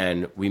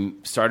 And we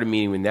started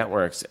meeting with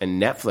networks,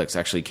 and Netflix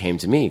actually came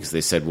to me because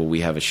they said, well,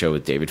 we have a show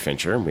with David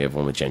Fincher, and we have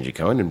one with Genji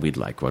Cohen, and we'd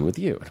like one with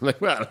you. And I'm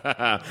like,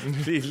 well,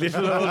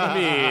 little old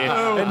me,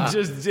 and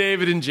just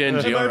David and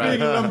Genji. Am I being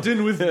lumped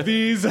in with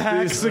these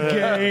hacks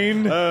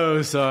again?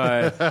 Oh,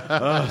 sorry.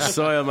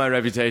 Soil my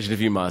reputation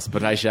if you must,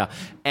 but I shall.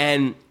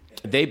 And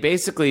they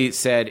basically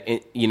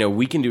said,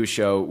 we can do a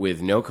show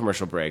with no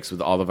commercial breaks,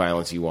 with all the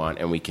violence you want,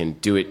 and we can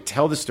do it,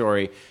 tell the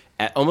story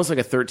almost like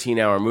a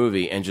 13-hour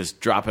movie and just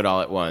drop it all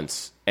at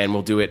once, and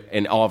we'll do it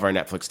in all of our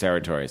Netflix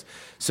territories.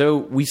 So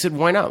we said,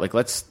 why not? Like,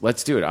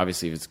 let's do it.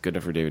 Obviously, if it's good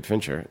enough for David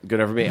Fincher,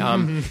 good enough for me.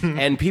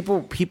 And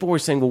people were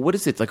saying, well, what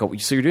is it?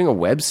 So you're doing a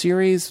web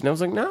series? And I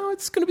was like, no,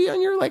 it's going to be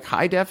on your like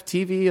high-def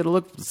TV.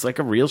 It's like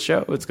a real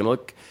show. It's going to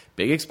look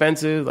big,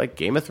 expensive, like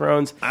Game of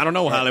Thrones. I don't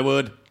know,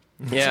 Hollywood.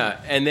 Yeah,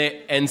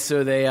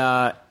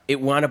 so it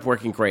wound up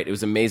working great. It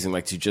was amazing,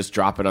 like to just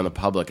drop it on the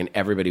public and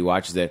everybody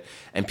watches it,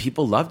 and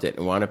people loved it.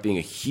 It wound up being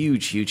a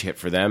huge, huge hit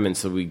for them, and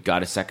so we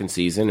got a second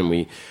season, and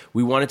we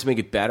wanted to make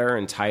it better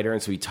and tighter,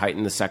 and so we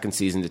tightened the second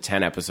season to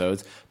 10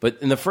 episodes. But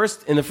in the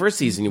first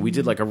season, we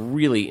did like a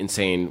really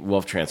insane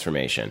wolf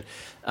transformation,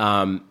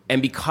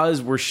 and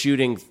because we're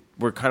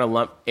kind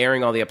of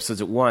airing all the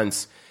episodes at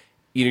once.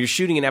 You're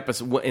shooting an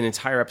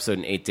entire episode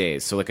in 8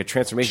 days. So like a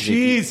transformation.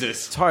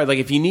 Jesus. It's hard. Like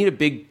if you need a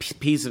big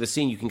piece of a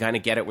scene, you can kind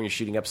of get it when you're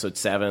shooting episode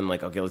 7.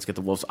 Like, okay, let's get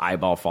the wolf's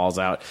eyeball falls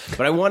out.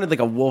 But I wanted like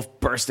a wolf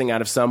bursting out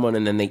of someone,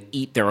 and then they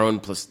eat their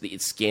own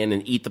skin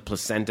and eat the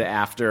placenta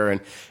after, and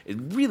it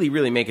really,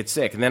 really make it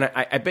sick. And then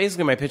I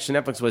basically, my pitch to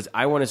Netflix was,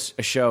 I want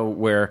a show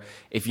where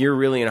if you're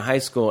really in high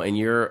school and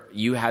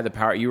you had the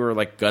power, you were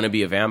like going to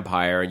be a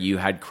vampire, you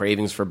had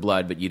cravings for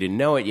blood, but you didn't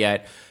know it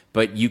yet.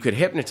 But you could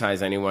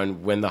hypnotize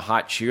anyone. When the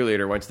hot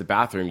cheerleader went to the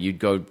bathroom, you'd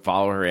go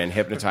follow her and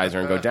hypnotize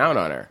her and go down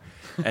on her.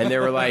 And they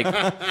were like,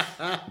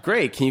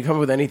 great, can you come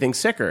up with anything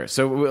sicker?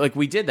 So like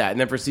we did that. And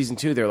then for season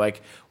 2, they're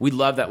like, we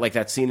love that, like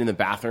that scene in the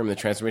bathroom, the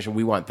transformation,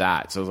 we want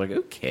that. So I was like,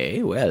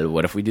 okay, well,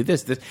 what if we do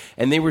this?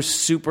 And they were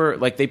super,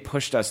 like they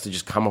pushed us to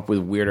just come up with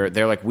weirder.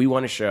 They're like, we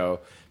want a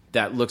show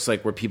that looks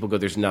like where people go,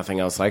 there's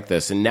nothing else like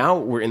this. And now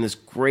we're in this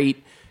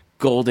great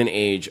golden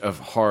age of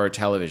horror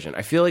television.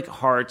 I feel like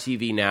horror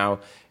TV now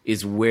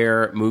is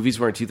where movies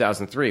were in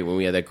 2003 when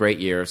we had that great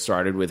year.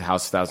 Started with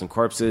House of 1,000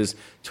 Corpses,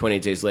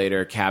 28 Days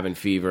Later, Cabin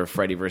Fever,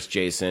 Freddy vs.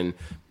 Jason,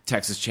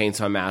 Texas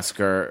Chainsaw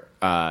Massacre,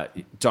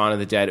 Dawn of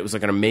the Dead. It was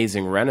like an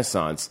amazing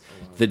renaissance.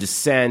 The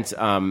Descent,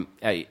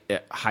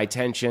 High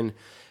Tension.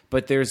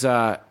 But there's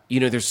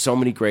there's so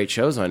many great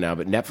shows on now.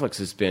 But Netflix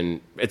has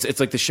been it's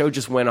like the show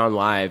just went on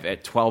live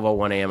at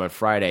 12:01 a.m. on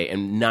Friday,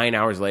 and 9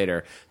 hours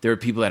later, there were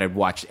people that had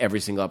watched every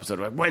single episode.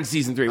 Like, when's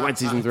season 3? When's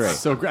season 3?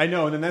 So great. I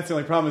know, and then that's the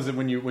only problem is that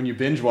when you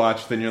binge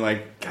watch, then you're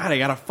like, God, I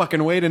gotta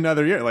fucking wait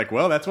another year. Like,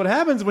 well, that's what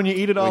happens when you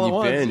eat it all at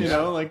once. Binge. You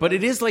know, like, but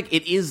it is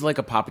like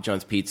a Papa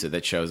John's pizza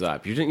that shows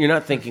up. You're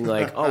not thinking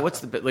like, oh, what's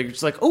the bit? Like, you're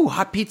just like, oh,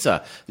 hot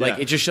pizza. Like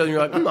it just shows you.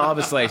 You're like, I'll have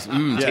a slice.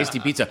 Tasty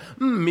pizza.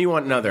 Me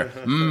want another.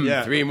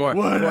 3 more.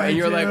 And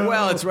you're like,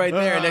 well, it's right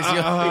there. Next thing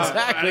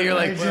exactly. You're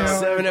like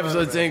 7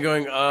 episodes in,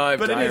 going, oh, I have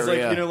but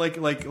diarrhea. It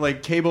is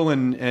like cable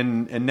and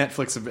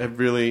Netflix have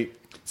really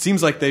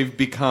seems like they've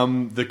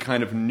become the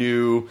kind of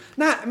new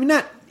not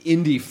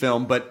indie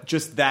film, but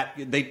just that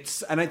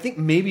and I think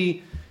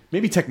maybe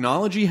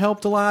technology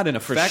helped a lot and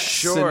effects. For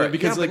sure.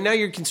 Because but now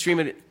you can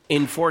stream it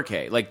in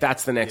 4K. Like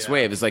that's the next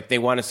wave. It's like they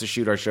want us to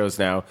shoot our shows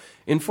now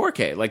in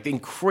 4K, like in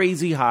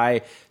crazy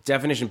high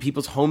definition.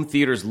 People's home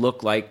theaters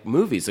look like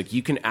movies. Like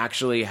you can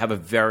actually have a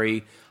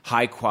very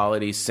high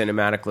quality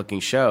cinematic looking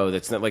show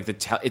that's not like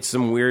it's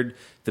some weird.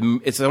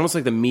 It's almost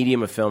like the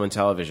medium of film and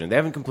television. They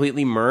haven't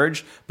completely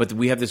merged, but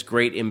we have this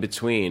great in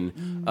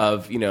between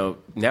of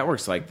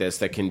networks like this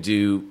that can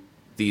do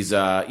these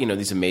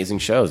these amazing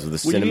shows with the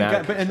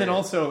cinematic. And then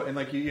also, and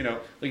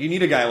you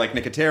need a guy like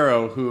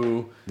Nicotero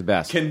who the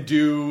best can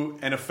do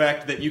an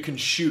effect that you can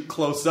shoot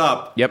close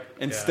up. Yep.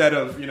 Instead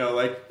of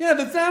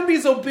the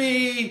zombies will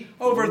be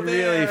over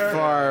there, really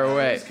far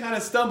away. Just kind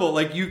of stumble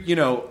that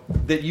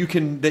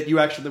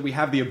we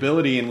have the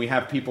ability and we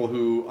have people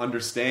who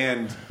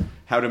understand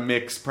how to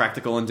mix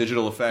practical and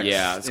digital effects.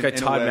 Yeah, this guy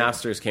Todd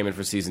Masters came in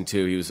for season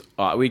 2. He was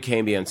we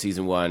came on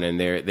season 1, and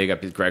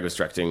Greg was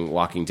directing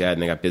Walking Dead,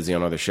 and they got busy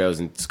on other shows.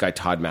 And this guy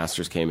Todd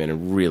Masters came in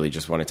and really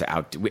just wanted to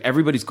outdo.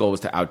 Everybody's goal was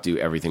to outdo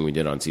everything we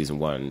did on season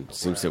 1.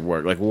 Seems to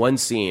work. Like one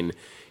scene,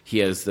 he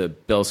has the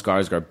Bill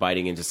Skarsgård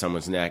biting into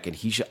someone's neck, and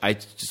I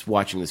just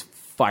watching this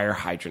fire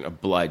hydrant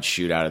of blood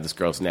shoot out of this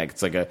girl's neck.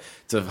 It's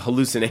a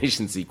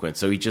hallucination sequence.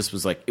 So he just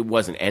was like, it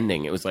wasn't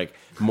ending. It was like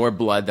more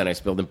blood than I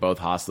spilled in both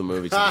Hostel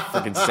movies. The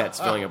freaking sets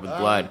filling up with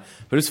blood.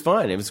 But it was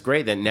fun. It was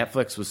great that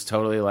Netflix was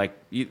totally like,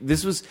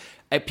 this was,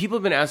 people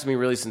have been asking me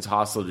really since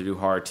Hostel to do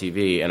horror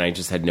TV, and I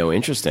just had no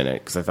interest in it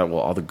because I thought, well,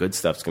 all the good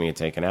stuff's going to get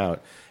taken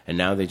out. And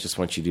now they just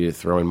want you to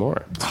throw in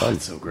more. It's fun.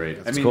 It's so great.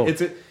 It's cool.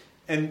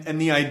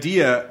 And the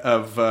idea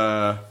of,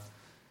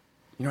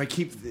 I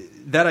keep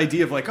that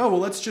idea of like, oh, well,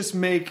 let's just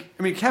make.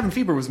 I mean, Cabin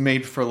Fever was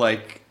made for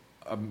like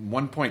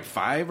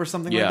 1.5 or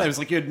something like that. It was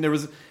like and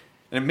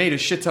it made a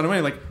shit ton of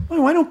money. Like,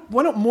 why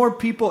don't more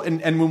people?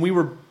 And when we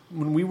were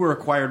when we were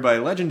acquired by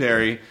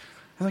Legendary,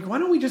 I'm like, why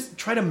don't we just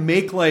try to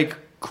make like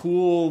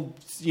cool,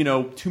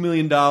 $2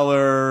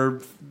 million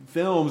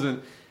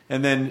films?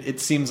 And then it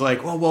seems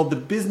like, well, the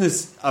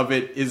business of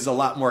it is a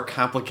lot more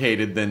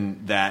complicated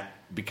than that,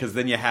 because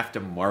then you have to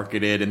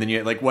market it, and then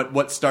you like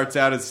what starts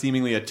out as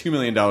seemingly a $2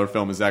 million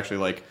film is actually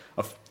like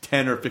a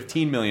 $10 or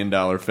 $15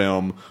 million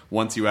film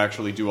once you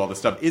actually do all the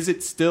stuff. Is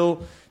it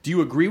still? Do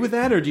you agree with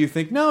that, or do you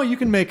think no? You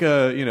can make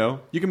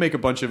a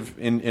bunch of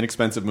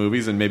inexpensive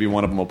movies, and maybe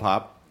one of them will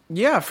pop.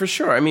 Yeah, for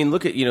sure. I mean,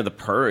 look at, The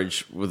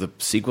Purge, with the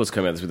sequels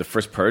coming out. The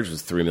first Purge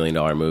was a $3 million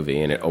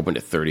movie, and it opened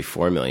at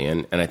 $34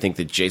 million. And I think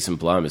that Jason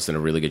Blum has done a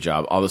really good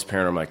job. All those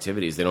Paranormal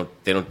Activities, they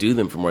don't do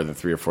them for more than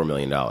 $3 or $4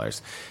 million.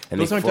 And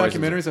those aren't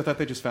documentaries? I thought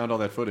they just found all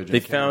that footage. They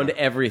found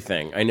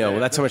everything. I know. Yeah. Well,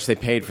 that's how much they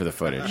paid for the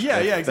footage. Yeah,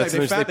 exactly.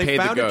 They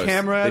found a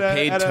camera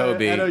they paid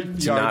Toby at a to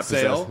yard not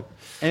sale.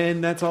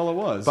 And that's all it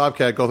was.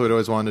 Bobcat Goldthwait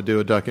always wanted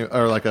to do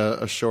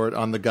a short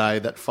on the guy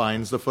that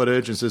finds the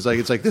footage and says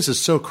it's like this is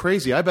so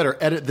crazy. I better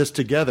edit this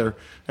together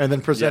and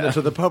then present it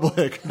to the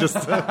public.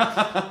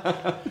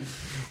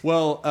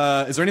 Well,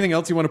 is there anything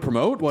else you want to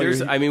promote?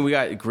 We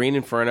got Green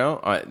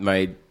Inferno,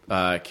 my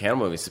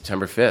cannibal movie,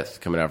 September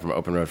 5th, coming out from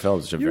Open Road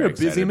Films. Which You're a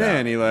busy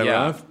man, Eli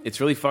Roth. It's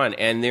really fun,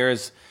 and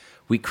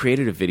we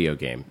created a video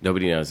game.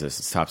 Nobody knows this.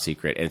 It's top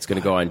secret. And it's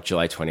going to go on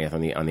July 20th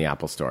on the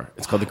Apple Store.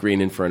 It's called The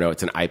Green Inferno.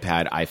 It's an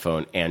iPad,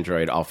 iPhone,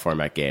 Android, all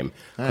format game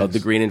called The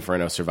Green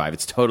Inferno Survive.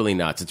 It's totally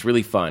nuts. It's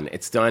really fun.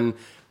 It's done...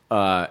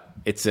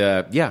 it's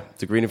a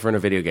Green Inferno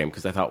video game,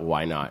 because I thought,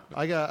 why not?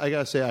 I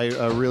gotta say,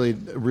 I really,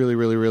 really,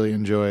 really, really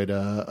enjoyed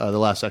The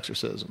Last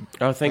Exorcism.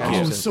 Oh, thank you.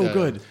 It was so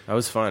good. That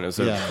was fun. It was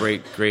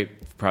a great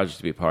project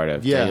to be a part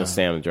of. Yeah. Daniel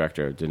Sam, the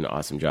director, did an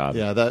awesome job.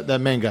 Yeah, that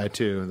main guy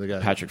too. The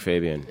guy Patrick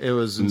Fabian. It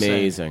was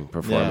amazing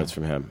performance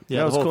from him.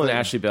 Yeah, it was cool. And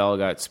Ashley Bell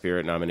got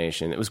Spirit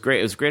nomination. It was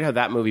great. It was great how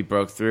that movie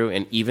broke through.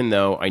 And even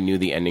though I knew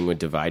the ending would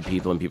divide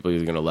people and people were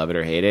either going to love it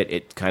or hate it,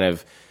 it kind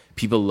of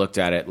people looked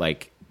at it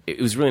like. It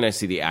was really nice to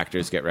see the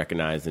actors get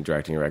recognized and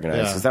directing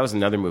recognized, because that was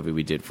another movie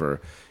we did for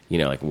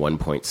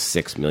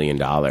 $1.6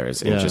 million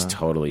and just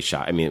totally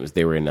shot. I mean,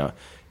 they were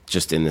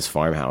just in this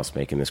farmhouse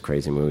making this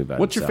crazy movie about.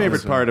 What's your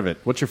favorite part of it?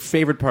 What's your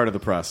favorite part of the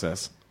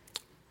process?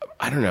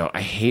 I don't know.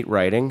 I hate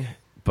writing,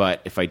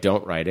 but if I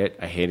don't write it,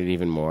 I hate it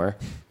even more.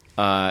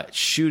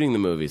 Shooting the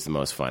movie is the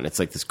most fun. It's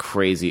like this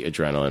crazy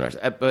adrenaline rush.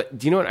 But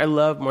do you know what I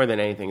love more than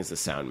anything is the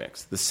sound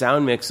mix. The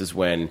sound mix is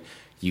when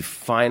you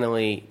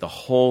finally, the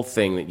whole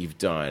thing that you've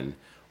done,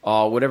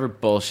 whatever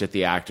bullshit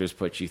the actors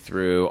put you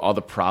through, all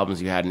the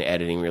problems you had in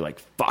editing, where you're like,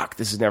 fuck,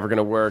 this is never going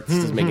to work. This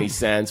doesn't make any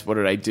sense. What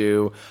did I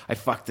do? I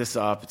fucked this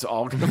up. It's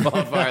all going to fall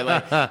apart.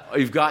 Like,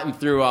 you've gotten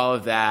through all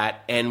of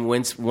that. And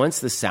once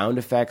the sound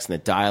effects and the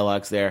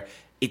dialogue's there,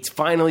 it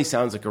finally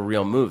sounds like a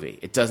real movie.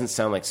 It doesn't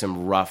sound like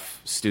some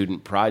rough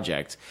student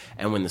project.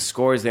 And when the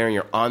score is there and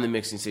you're on the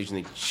mixing station,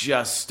 they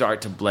just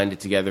start to blend it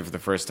together for the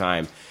first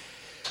time.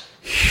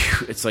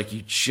 It's like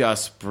you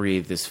just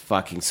breathe this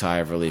fucking sigh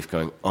of relief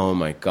going, oh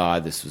my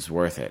God, this was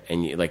worth it.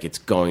 And it's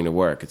going to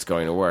work. It's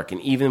going to work.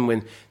 And even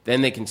when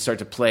then they can start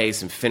to play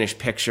some finished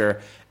picture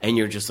and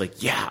you're just like,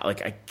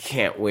 I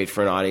can't wait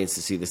for an audience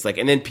to see this.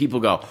 And then people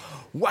go,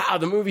 wow,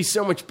 the movie's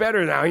so much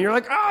better now. And you're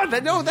like,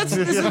 this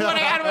is what I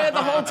had in my head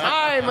the whole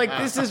time.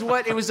 This is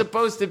what it was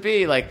supposed to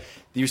be.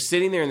 You're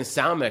sitting there in the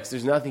sound mix.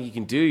 There's nothing you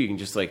can do. You can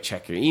just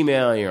check your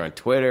email. You're on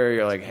Twitter.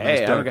 You're like,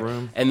 hey,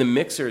 and the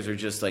mixers are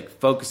just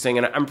focusing.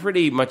 And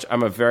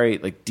I'm a very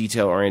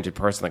detail oriented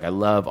person. I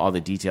love all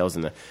the details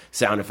and the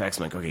sound effects.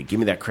 I'm like, okay, give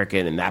me that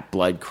cricket and that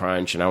blood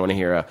crunch. And I want to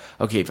hear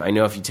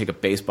if you take a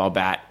baseball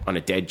bat on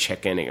a dead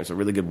chicken, it's a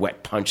really good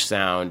wet punch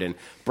sound, and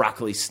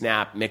broccoli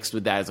snap mixed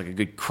with that is a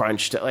good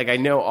crunch. I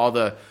know all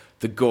the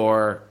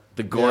gore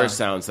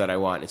sounds that I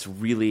want. It's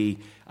really.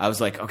 I was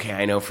like, okay,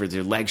 I know for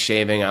the leg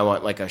shaving, I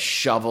want a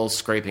shovel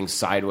scraping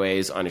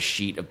sideways on a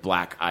sheet of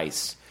black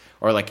ice,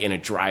 or in a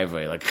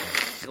driveway,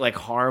 like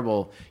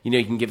horrible.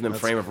 You can give them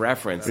frame of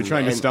reference. You're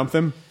trying to stump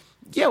them?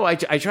 Yeah, well,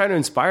 I try to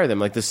inspire them.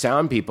 The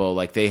sound people,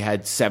 they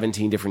had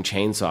 17 different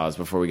chainsaws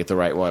before we get the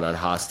right one on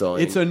Hostel.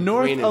 It's a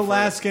North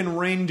Alaskan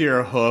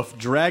reindeer hoof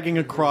dragging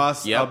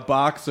across a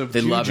box of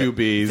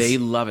jujubes. They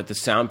love it. The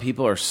sound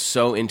people are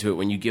so into it.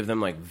 When you give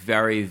them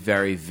very,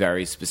 very,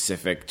 very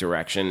specific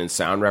direction and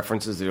sound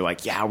references, they're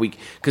like,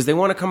 because they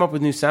want to come up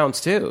with new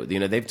sounds too.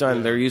 They've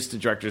done. They're used to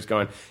directors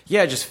going,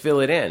 just fill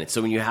it in.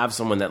 So when you have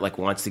someone that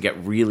wants to get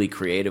really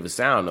creative with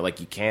sound,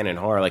 you can in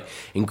horror,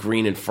 in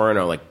Green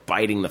Inferno,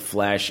 biting the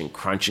flesh and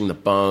crunching the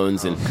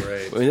bones, and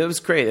it was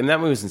great. And that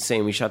movie was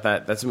insane. We shot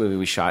that. That's a movie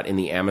we shot in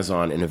the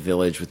Amazon in a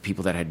village with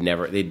people that had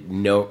never.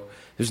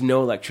 There's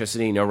no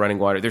electricity, no running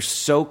water. They're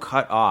so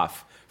cut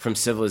off from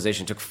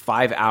civilization. It took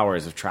 5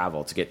 hours of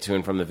travel to get to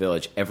and from the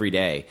village every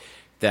day.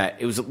 That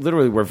it was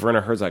literally where Werner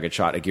Herzog had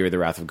shot Aguirre, the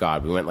Wrath of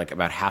God. We went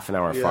about half an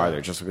hour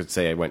farther, just so I could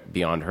say I went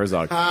beyond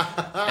Herzog.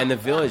 And the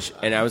village,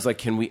 and I was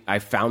like, I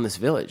found this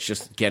village,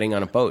 just getting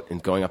on a boat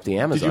and going up the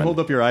Amazon. Did you hold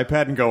up your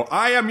iPad and go,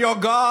 I am your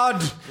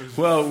God?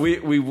 Well,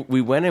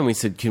 we went and we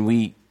said, can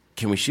we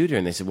shoot here?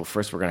 And they said, well,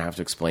 first we're going to have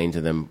to explain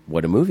to them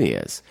what a movie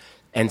is.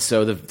 And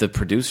so the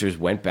producers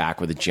went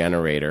back with a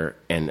generator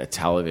and a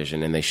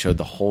television, and they showed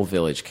the whole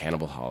village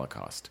Cannibal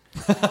Holocaust.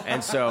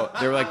 And so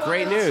they were like,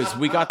 great news,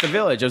 we got the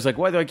village. I was like,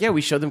 what? They're like, yeah,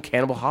 we showed them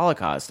Cannibal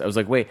Holocaust. I was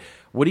like, wait,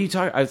 what are you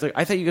talking? I was like,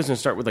 I thought you guys were going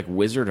to start with like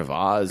Wizard of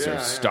Oz or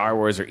Star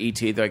Wars or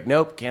E.T. They're like,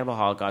 nope, Cannibal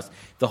Holocaust.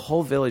 The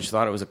whole village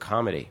thought it was a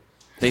comedy.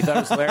 They thought it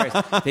was hilarious.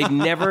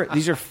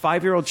 These are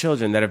 5-year-old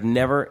children that have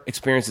never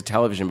experienced a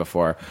television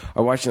before,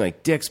 are watching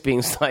like dicks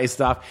being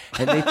sliced off,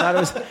 and they thought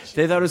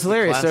it was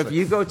hilarious. Classic. So if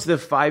you go to the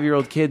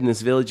 5-year-old kid in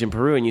this village in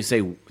Peru and you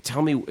say,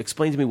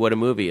 explain to me what a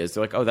movie is,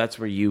 they're like, oh, that's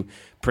where you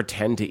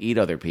pretend to eat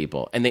other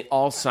people. And they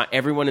all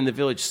everyone in the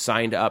village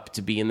signed up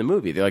to be in the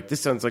movie. They're like,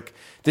 this sounds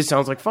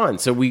like fun.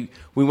 So we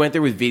went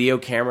there with video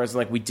cameras, and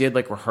like we did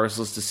like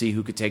rehearsals to see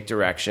who could take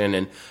direction.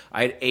 And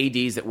I had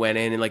ADs that went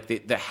in, and like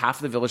the half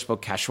of the village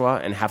spoke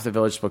Quechua and half the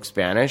village spoke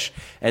Spanish.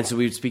 And so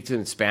we would speak to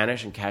them in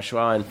Spanish and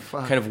Quechua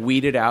and kind of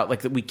weed it out.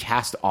 Like we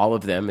cast all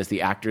of them as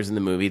the actors in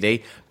the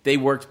movie. They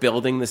worked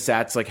building the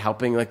sets, like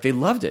helping, like they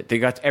loved it.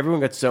 Everyone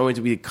got so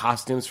into it. We did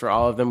costumes for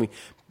all of them. We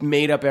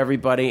made up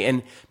everybody.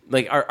 And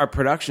like our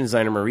production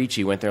designer,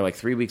 Marici, went there like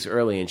 3 weeks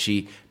early, and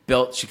she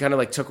kind of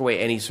like took away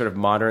any sort of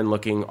modern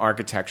looking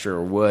architecture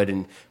or wood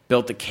and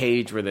built the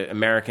cage where the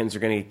Americans are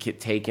going to get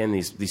taken.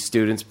 These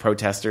students,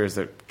 protesters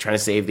that are trying to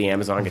save the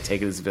Amazon, get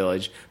taken to this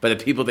village, but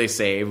the people they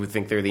save who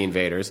think they're the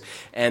invaders.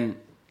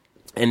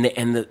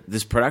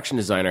 This production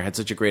designer had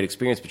such a great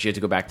experience, but she had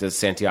to go back to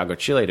Santiago,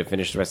 Chile to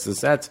finish the rest of the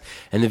sets.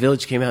 And the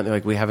village came out, and they're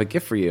like, we have a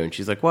gift for you. And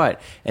she's like,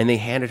 what? And they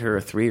handed her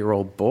a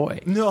 3-year-old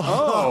boy. No.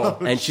 Oh.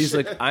 And she's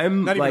like,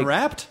 I'm not like, even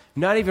wrapped?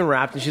 Not even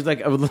wrapped. And she's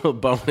like, a little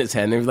bone in his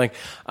head. And they were like,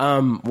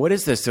 what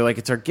is this? They're like,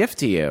 it's our gift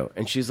to you.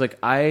 And she's like,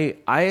 I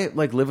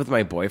like live with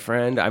my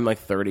boyfriend. I'm like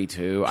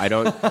 32. I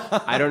don't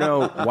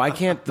know. Why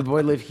can't the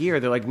boy live here?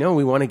 They're like, no,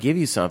 we want to give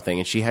you something.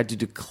 And she had to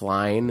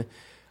decline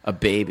a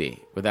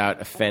baby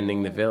without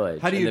offending the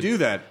village. How do you do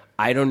that?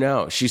 I don't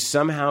know. She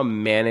somehow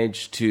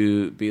managed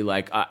to be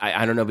like,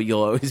 I don't know, but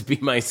you'll always be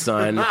my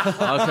son.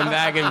 I'll come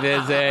back and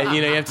visit.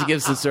 You have to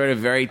give some sort of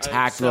very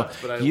tactful.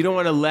 You don't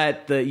want to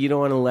let the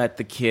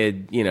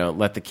kid,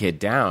 let the kid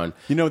down.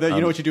 You know that.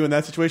 You know what you do in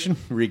that situation?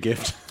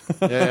 Regift.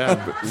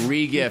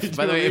 Regift.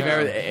 By the way,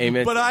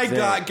 amen. But I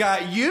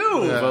got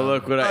you. Yeah. But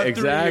look what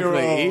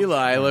exactly,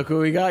 Eli. Look what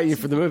we got you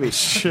for the movie.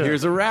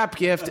 Here's a wrap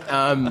gift.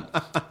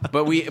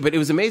 But it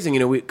was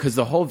amazing, because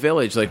the whole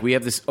village, like we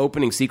have this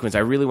opening sequence. I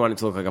really want it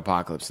to look like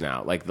Apocalypse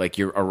Now, like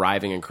you're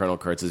arriving in Colonel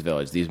Kurtz's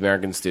village. These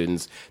American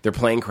students, their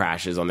plane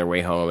crashes on their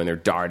way home, and they're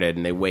darted,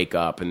 and they wake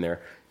up, and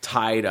they're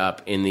tied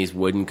up in these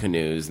wooden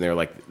canoes, and they're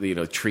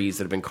like trees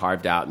that have been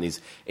carved out, and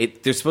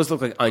they're supposed to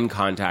look like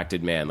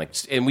uncontacted man.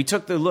 And we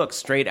took the look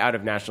straight out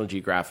of National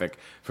Geographic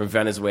from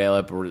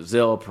Venezuela,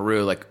 Brazil,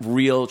 Peru, like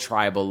real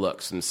tribal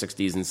looks from the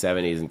 60s and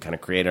 70s, and kind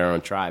of created our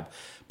own tribe.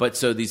 But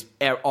so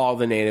all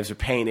the natives are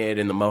painted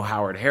and the Mo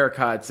Howard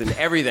haircuts and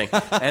everything.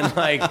 And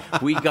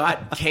like we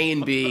got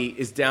K&B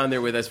is down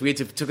there with us. It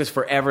took us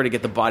forever to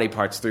get the body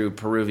parts through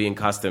Peruvian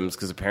customs,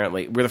 because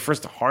apparently we're the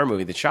first horror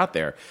movie that shot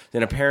there.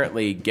 Then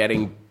apparently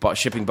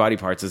shipping body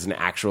parts is an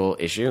actual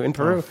issue in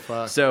Peru.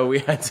 So we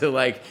had to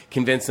like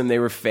convince them they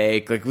were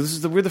fake. Like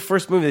we're the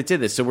first movie that did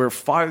this. So we're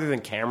farther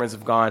than cameras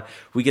have gone.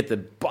 We get the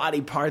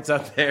body parts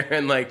up there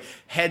and like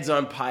heads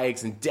on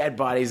pikes and dead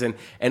bodies, and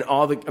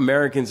all the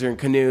Americans are in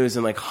canoes,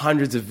 and like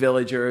hundreds of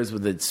villagers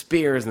with the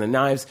spears and the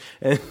knives.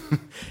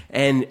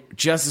 And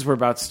just as we're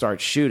about to start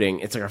shooting,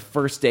 it's like our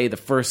first day, the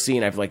first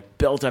scene. I've like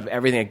built up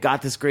everything. I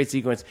got this great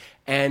sequence,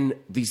 and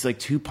these like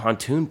 2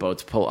 pontoon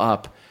boats pull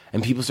up,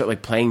 and people start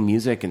like playing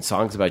music and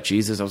songs about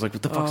Jesus. I was like,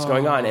 what the fuck's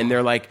going on? And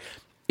they're like,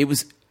 it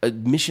was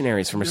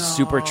missionaries from a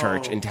super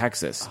church in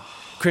Texas.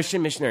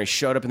 Christian missionaries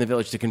showed up in the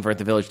village to convert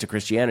the village to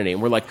Christianity.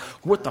 And we're like,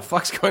 what the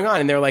fuck's going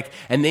on? And they're like,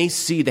 and they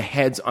see the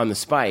heads on the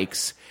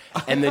spikes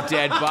and the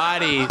dead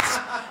bodies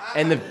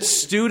and the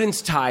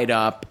students tied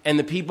up and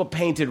the people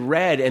painted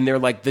red. And they're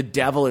like, the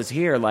devil is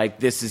here.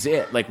 Like, this is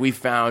it. Like, we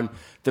found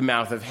the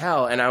mouth of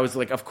hell. And I was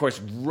like, of course,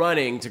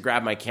 running to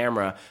grab my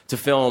camera to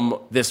film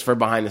this for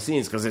behind the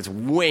scenes, because it's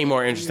way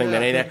more interesting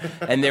than anything.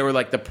 And they were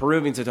like, the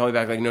Peruvians had told me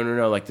back, like,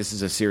 no, like, this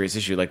is a serious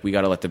issue. Like, we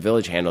got to let the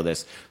village handle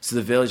this. So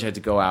the village had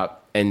to go out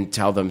and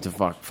tell them to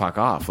fuck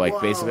off. Like,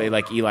 basically,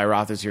 like, Eli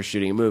Roth is here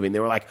shooting a movie. And they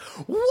were like,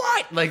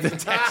 what? Like, the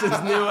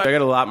Texans knew. I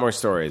got a lot more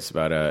stories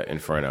about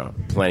Inferno.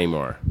 Plenty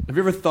more. Have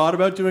you ever thought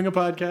about doing a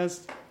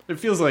podcast? It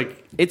feels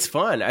like it's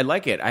fun. I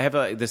like it. I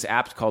have this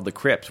app called The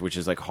Crypt, which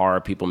is like horror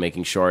people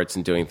making shorts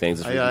and doing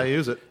things. I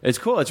use it. It's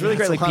cool. It's really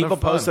great. Like, people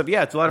post stuff.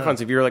 Yeah, it's a lot of fun.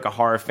 So if you're like a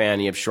horror fan,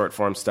 you have short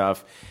form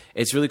stuff.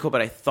 It's really cool.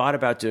 But I thought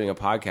about doing a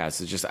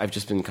podcast. I've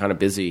just been kind of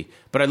busy,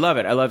 but I love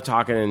it. I love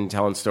talking and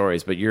telling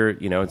stories. But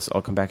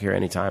I'll come back here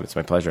anytime. It's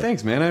my pleasure.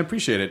 Thanks, man. I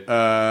appreciate it.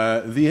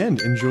 The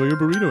end. Enjoy your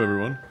burrito,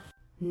 everyone.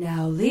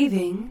 Now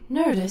leaving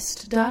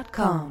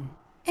Nerdist.com.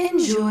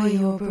 Enjoy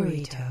your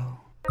burrito.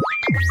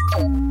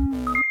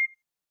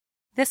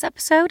 This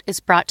episode is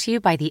brought to you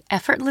by the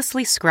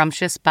effortlessly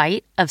scrumptious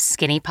bite of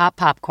Skinny Pop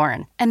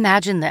Popcorn.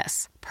 Imagine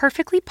this: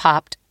 perfectly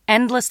popped,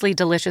 endlessly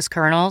delicious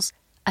kernels,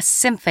 a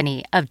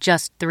symphony of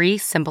just 3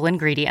 simple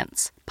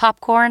ingredients: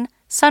 popcorn,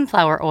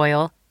 sunflower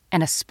oil,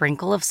 and a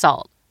sprinkle of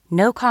salt.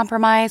 No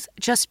compromise,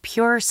 just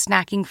pure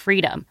snacking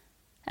freedom.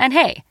 And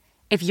hey,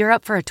 if you're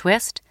up for a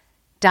twist,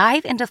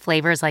 dive into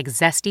flavors like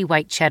zesty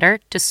white cheddar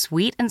to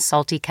sweet and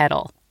salty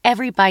kettle.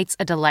 Every bite's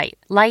a delight,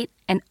 light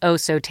and oh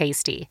so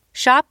tasty.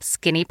 Shop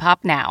Skinny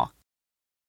Pop now.